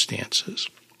circumstances.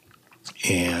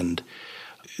 And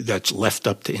that's left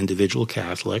up to individual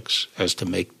Catholics as to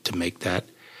make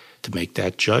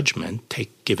that judgment,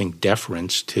 giving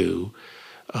deference to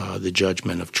the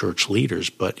judgment of church leaders,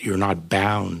 but you're not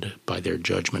bound by their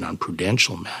judgment on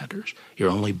prudential matters. You're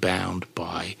only bound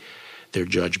by their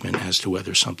judgment as to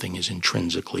whether something is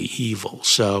intrinsically evil.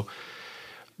 So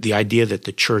the idea that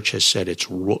the church has said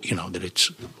that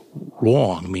it's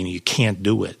wrong, meaning you can't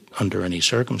do it under any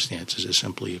circumstances, is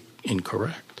simply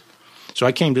incorrect. So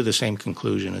I came to the same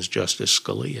conclusion as Justice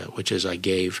Scalia, which is I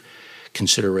gave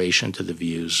consideration to the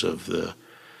views of the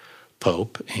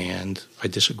Pope, and I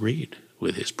disagreed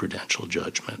with his prudential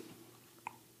judgment.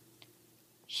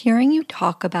 Hearing you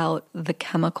talk about the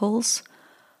chemicals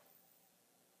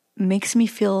makes me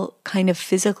feel kind of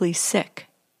physically sick.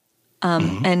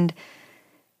 And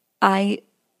I,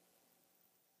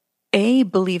 A,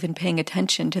 believe in paying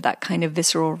attention to that kind of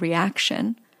visceral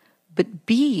reaction, but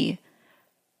B,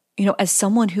 as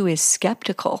someone who is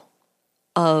skeptical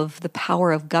of the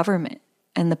power of government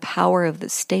and the power of the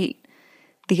state,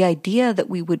 the idea that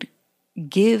we would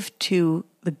give to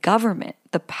the government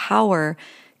the power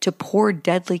to pour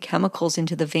deadly chemicals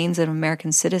into the veins of an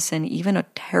American citizen, even a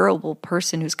terrible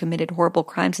person who's committed horrible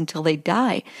crimes until they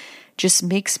die, just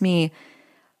makes me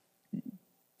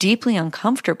deeply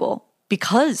uncomfortable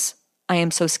because I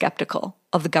am so skeptical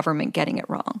of the government getting it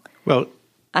wrong. Well,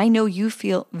 I know you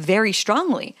feel very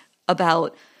strongly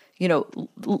about,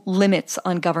 limits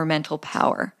on governmental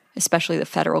power, especially the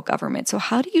federal government. So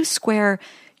how do you square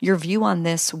your view on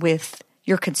this with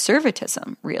your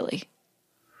conservatism, really?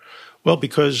 Well,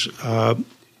 because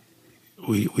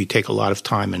we take a lot of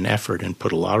time and effort and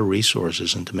put a lot of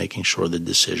resources into making sure the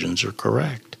decisions are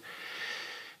correct.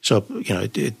 So,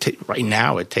 right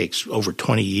now it takes over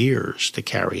 20 years to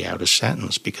carry out a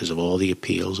sentence because of all the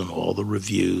appeals and all the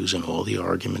reviews and all the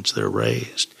arguments that are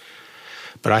raised.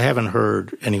 But I haven't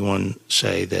heard anyone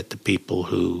say that the people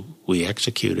who we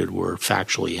executed were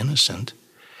factually innocent.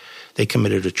 They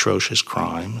committed atrocious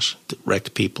crimes that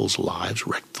wrecked people's lives,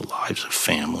 wrecked the lives of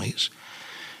families,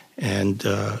 and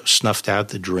snuffed out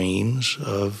the dreams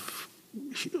of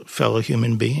fellow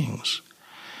human beings.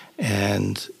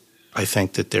 And I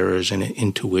think that there is an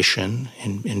intuition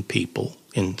in people,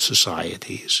 in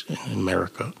societies, in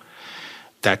America,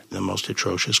 that the most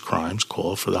atrocious crimes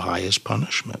call for the highest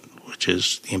punishment, which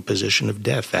is the imposition of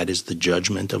death. That is the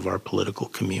judgment of our political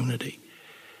community.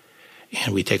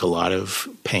 And we take a lot of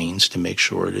pains to make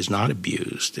sure it is not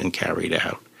abused and carried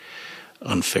out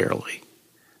unfairly.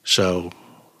 So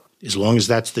as long as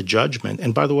that's the judgment,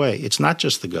 and by the way, it's not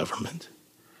just the government,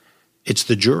 it's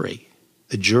the jury.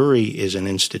 The jury is an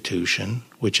institution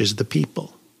which is the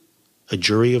people, a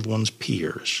jury of one's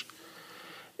peers,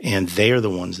 and they are the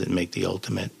ones that make the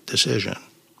ultimate decision.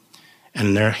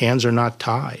 and their hands are not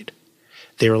tied.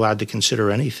 They're allowed to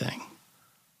consider anything.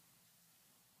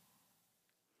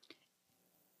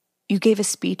 You gave a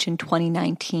speech in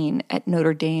 2019 at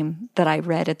Notre Dame that I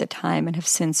read at the time and have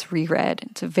since reread.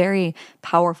 It's a very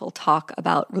powerful talk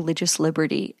about religious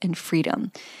liberty and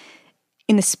freedom.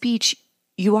 In the speech,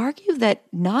 you argue that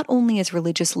not only is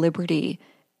religious liberty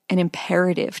an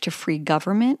imperative to free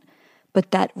government,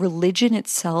 but that religion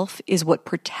itself is what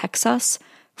protects us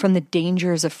from the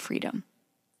dangers of freedom.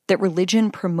 That religion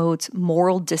promotes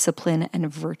moral discipline and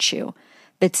virtue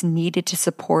that's needed to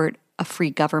support a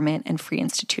free government and free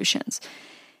institutions.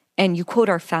 And you quote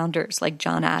our founders like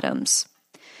John Adams.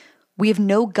 "We have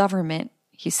no government,"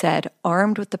 he said,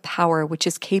 "armed with the power which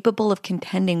is capable of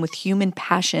contending with human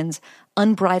passions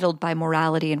unbridled by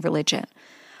morality and religion.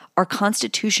 Our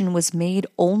Constitution was made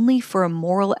only for a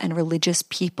moral and religious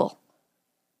people.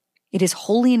 It is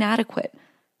wholly inadequate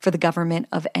for the government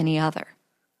of any other."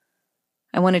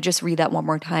 I want to just read that one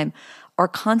more time. Our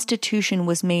Constitution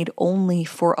was made only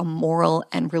for a moral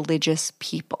and religious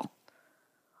people.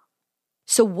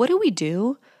 So what do we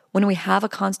do when we have a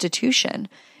constitution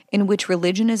in which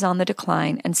religion is on the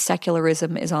decline and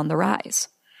secularism is on the rise?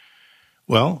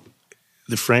 Well,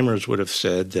 the framers would have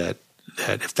said that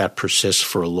if that persists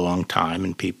for a long time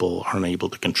and people aren't able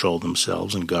to control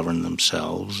themselves and govern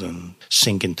themselves and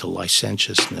sink into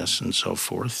licentiousness and so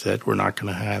forth, that we're not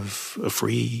going to have a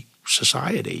free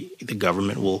society. The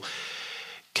government will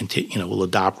continue, will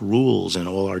adopt rules, and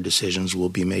all our decisions will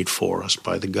be made for us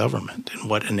by the government. And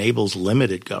what enables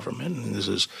limited government, and this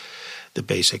is the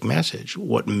basic message,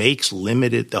 what makes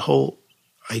limited, the whole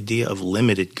idea of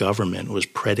limited government was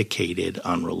predicated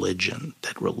on religion,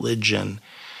 that religion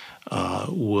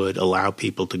would allow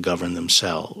people to govern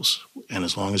themselves. And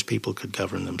as long as people could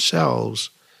govern themselves,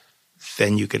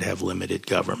 then you could have limited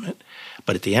government.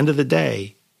 But at the end of the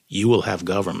day, you will have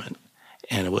government.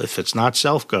 And if it's not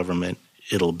self-government,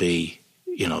 it'll be,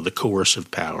 the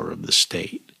coercive power of the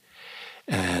state.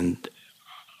 And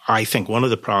I think one of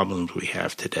the problems we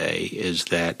have today is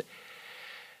that,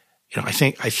 I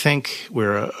think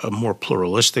we're a more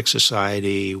pluralistic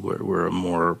society. We're a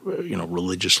more,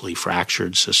 religiously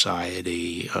fractured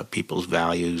society. People's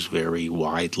values vary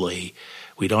widely.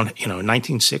 We don't, in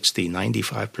 1960,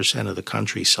 95% of the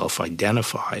country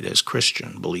self-identified as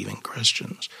Christian, believing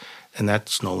Christians. And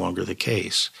that's no longer the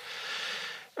case.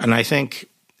 And I think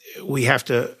we have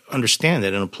to understand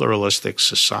that in a pluralistic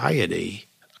society,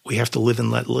 we have to live and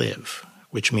let live,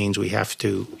 which means we have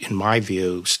to, in my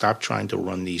view, stop trying to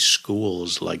run these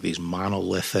schools like these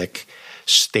monolithic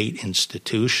state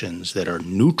institutions that are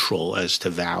neutral as to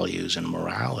values and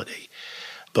morality,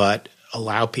 but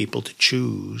allow people to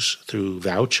choose through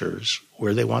vouchers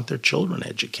where they want their children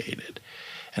educated.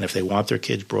 And if they want their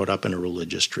kids brought up in a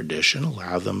religious tradition,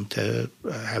 allow them to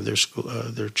have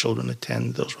their children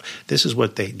attend those. This is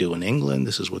what they do in England.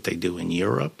 This is what they do in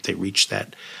Europe. They reach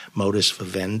that modus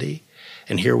vivendi.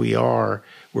 And here we are,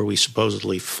 where we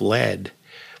supposedly fled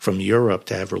from Europe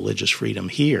to have religious freedom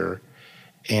here.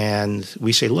 And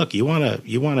we say, look, you want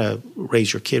to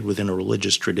raise your kid within a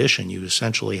religious tradition, you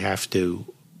essentially have to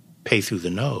pay through the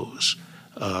nose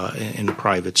in a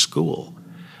private school.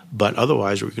 But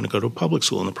otherwise, we're going to go to a public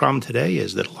school. And the problem today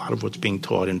is that a lot of what's being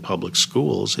taught in public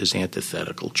schools is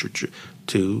antithetical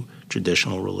to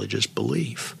traditional religious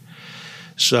belief.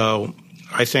 So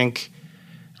I think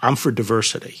I'm for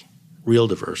diversity, real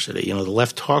diversity. The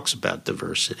left talks about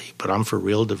diversity, but I'm for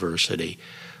real diversity.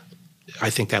 I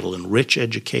think that'll enrich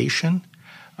education.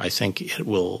 I think it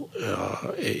will,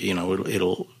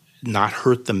 it'll not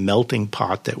hurt the melting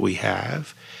pot that we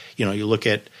have. You look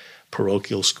at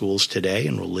parochial schools today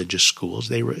and religious schools,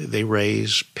 they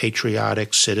raise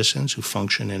patriotic citizens who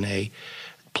function in a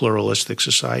pluralistic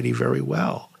society very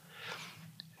well.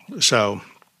 So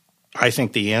I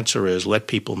think the answer is let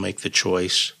people make the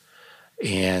choice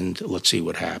and let's see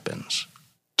what happens.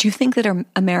 Do you think that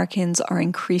Americans are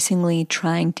increasingly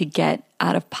trying to get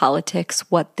out of politics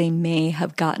what they may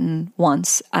have gotten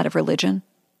once out of religion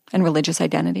and religious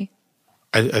identity?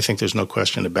 I think there's no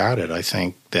question about it. I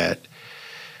think that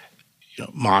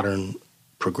modern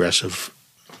progressive,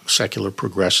 secular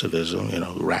progressivism,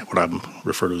 what I'm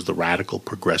referred to as the radical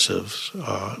progressives,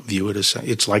 view it as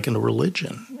it's like in a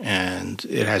religion, and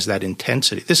it has that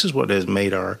intensity. This is what has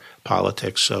made our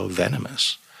politics so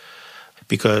venomous,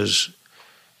 because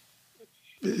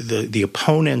the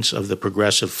opponents of the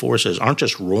progressive forces aren't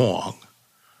just wrong.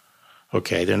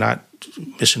 Okay, they're not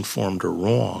misinformed or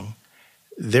wrong.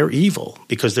 They're evil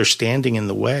because they're standing in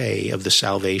the way of the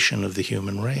salvation of the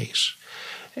human race.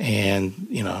 And,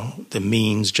 the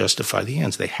means justify the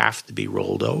ends. They have to be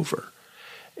rolled over.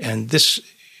 And this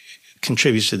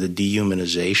contributes to the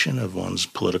dehumanization of one's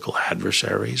political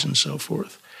adversaries and so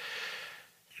forth.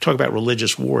 You talk about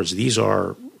religious wars. These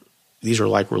are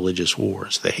like religious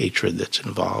wars, the hatred that's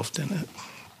involved in it.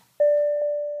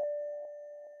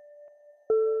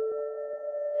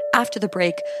 After the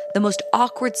break, the most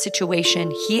awkward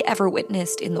situation he ever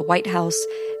witnessed in the White House,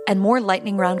 and more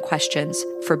lightning round questions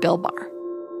for Bill Barr.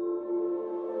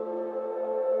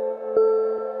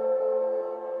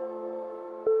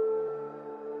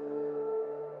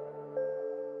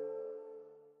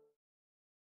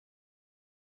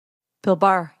 Bill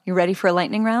Barr, you ready for a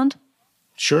lightning round?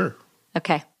 Sure.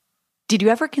 Okay. Did you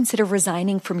ever consider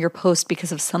resigning from your post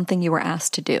because of something you were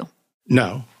asked to do?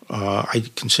 No. I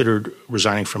considered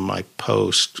resigning from my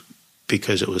post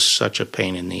because it was such a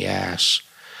pain in the ass.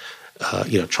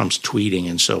 Trump's tweeting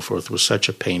and so forth was such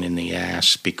a pain in the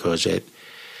ass because it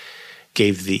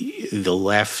gave the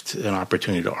left an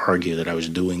opportunity to argue that I was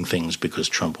doing things because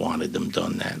Trump wanted them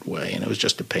done that way, and it was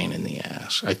just a pain in the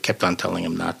ass. I kept on telling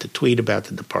him not to tweet about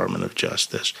the Department of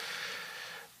Justice,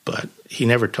 but he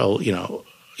never told me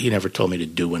to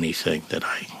do anything that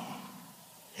I,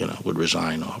 would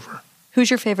resign over. Who's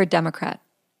your favorite Democrat,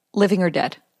 living or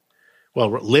dead? Well,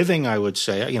 living, I would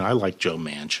say, I like Joe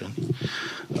Manchin.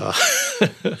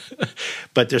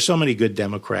 But there's so many good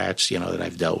Democrats, that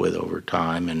I've dealt with over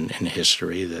time and in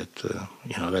history that,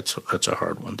 that's a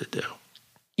hard one to do.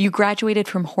 You graduated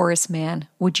from Horace Mann.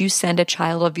 Would you send a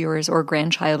child of yours or a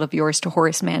grandchild of yours to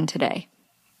Horace Mann today?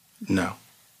 No.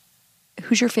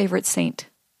 Who's your favorite saint?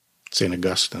 St.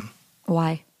 Augustine.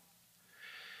 Why?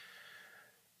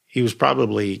 He was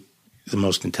probably the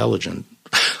most intelligent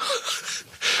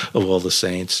of all the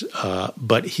saints,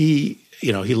 but he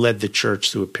led the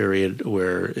church through a period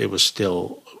where it was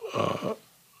still, the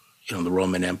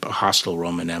Roman Empire, hostile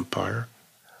Roman Empire,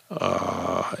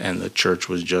 and the church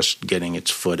was just getting its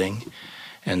footing,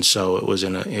 and so it was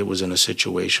in a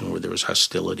situation where there was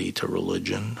hostility to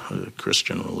religion,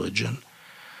 Christian religion,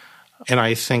 and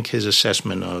I think his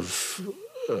assessment of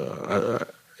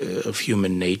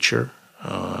human nature.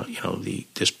 The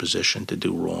disposition to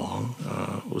do wrong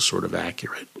was sort of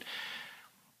accurate.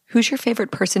 Who's your favorite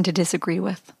person to disagree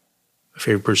with? A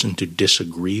favorite person to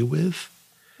disagree with?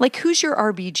 Like, who's your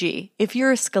RBG? If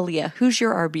you're a Scalia, who's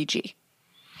your RBG?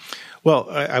 Well,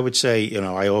 I would say,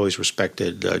 I always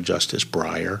respected Justice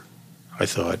Breyer. I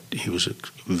thought he was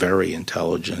very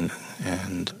intelligent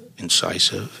and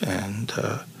incisive, and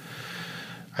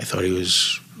I thought he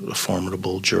was a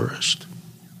formidable jurist.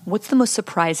 What's the most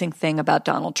surprising thing about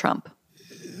Donald Trump?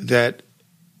 That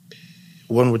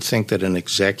one would think that an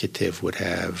executive would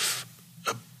have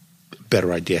a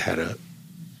better idea how to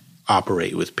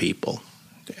operate with people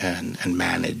and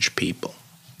manage people.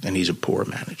 And he's a poor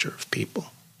manager of people.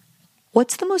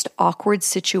 What's the most awkward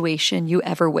situation you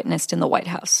ever witnessed in the White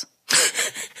House?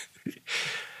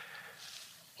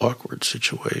 Awkward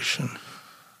situation.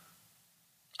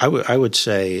 I would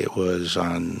say it was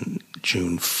on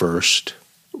June 1st,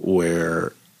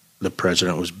 where the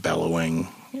president was bellowing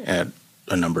at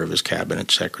a number of his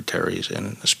cabinet secretaries,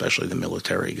 and especially the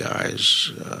military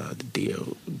guys, the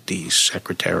DOD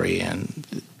secretary and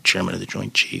the chairman of the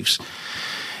Joint Chiefs,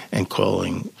 and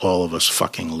calling all of us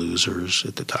fucking losers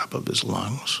at the top of his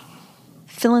lungs.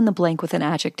 Fill in the blank with an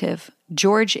adjective.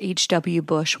 George H.W.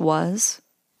 Bush was?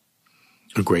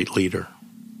 A great leader.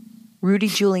 Rudy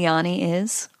Giuliani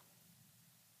is?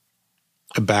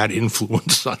 A bad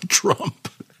influence on Trump.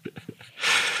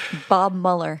 Bob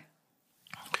Mueller.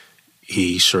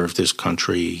 He served his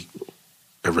country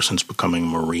ever since becoming a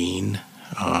Marine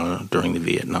during the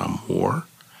Vietnam War,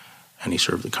 and he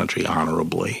served the country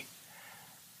honorably.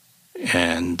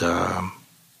 And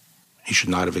he should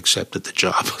not have accepted the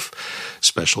job of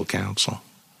special counsel.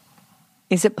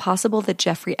 Is it possible that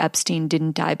Jeffrey Epstein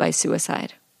didn't die by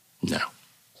suicide? No.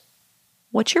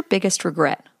 What's your biggest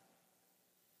regret?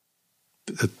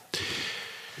 That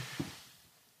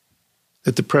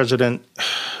the president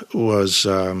was,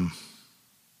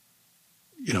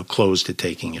 closed to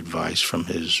taking advice from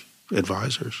his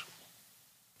advisors.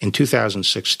 In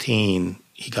 2016,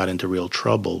 he got into real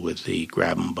trouble with the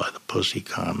grab him by the pussy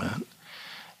comment,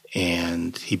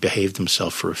 and he behaved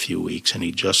himself for a few weeks, and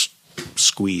he just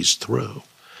squeezed through.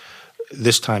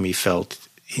 This time he felt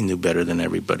he knew better than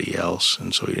everybody else,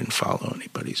 and so he didn't follow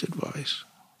anybody's advice.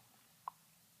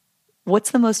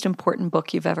 What's the most important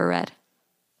book you've ever read?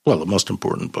 Well, the most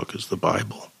important book is the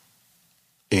Bible.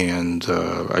 And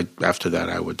after that,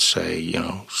 I would say,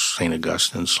 St.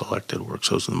 Augustine's selected works,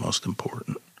 those are the most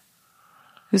important.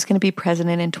 Who's going to be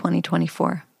president in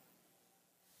 2024?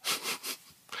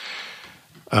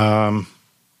 If I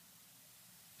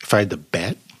had to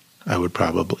bet, I would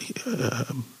probably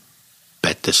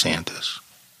get DeSantis.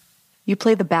 You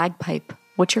play the bagpipe.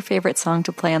 What's your favorite song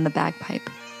to play on the bagpipe?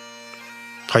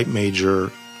 Pipe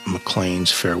Major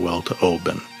McLean's Farewell to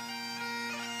Oban.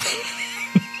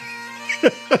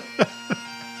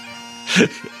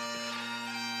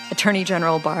 Attorney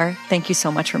General Barr, thank you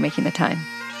so much for making the time.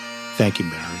 Thank you,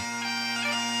 Barry.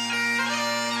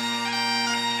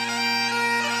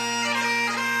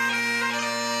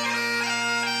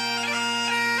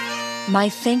 My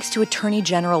thanks to Attorney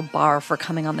General Barr for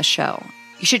coming on the show.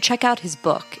 You should check out his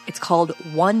book. It's called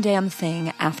One Damn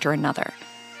Thing After Another.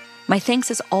 My thanks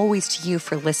as always to you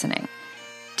for listening.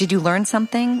 Did you learn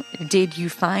something? Did you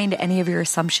find any of your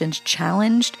assumptions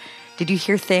challenged? Did you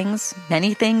hear things,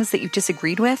 many things that you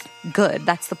disagreed with? Good,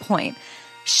 that's the point.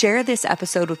 Share this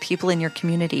episode with people in your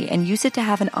community and use it to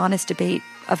have an honest debate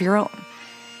of your own.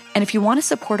 And if you want to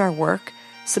support our work,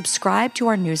 subscribe to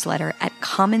our newsletter at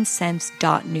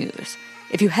commonsense.news.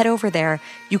 If you head over there,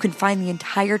 you can find the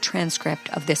entire transcript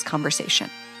of this conversation.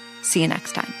 See you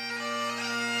next time.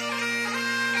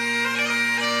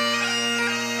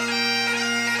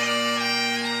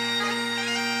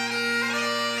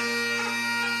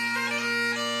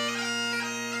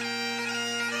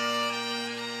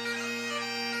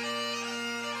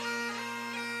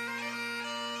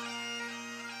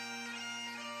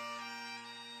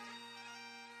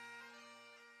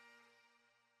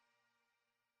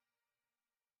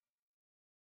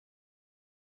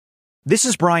 This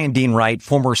is Brian Dean Wright,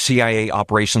 former CIA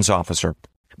operations officer.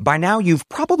 By now, you've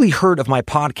probably heard of my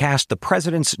podcast, The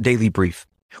President's Daily Brief.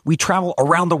 We travel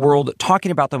around the world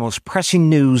talking about the most pressing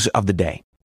news of the day.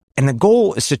 And the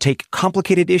goal is to take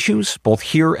complicated issues, both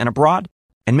here and abroad,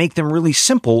 and make them really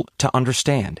simple to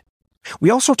understand.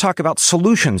 We also talk about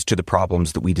solutions to the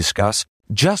problems that we discuss,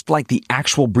 just like the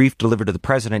actual brief delivered to the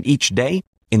president each day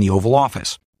in the Oval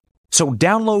Office. So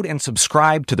download and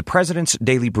subscribe to the President's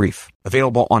Daily Brief,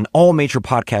 available on all major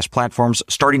podcast platforms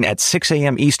starting at 6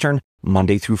 a.m. Eastern,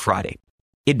 Monday through Friday.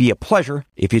 It'd be a pleasure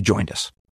if you joined us.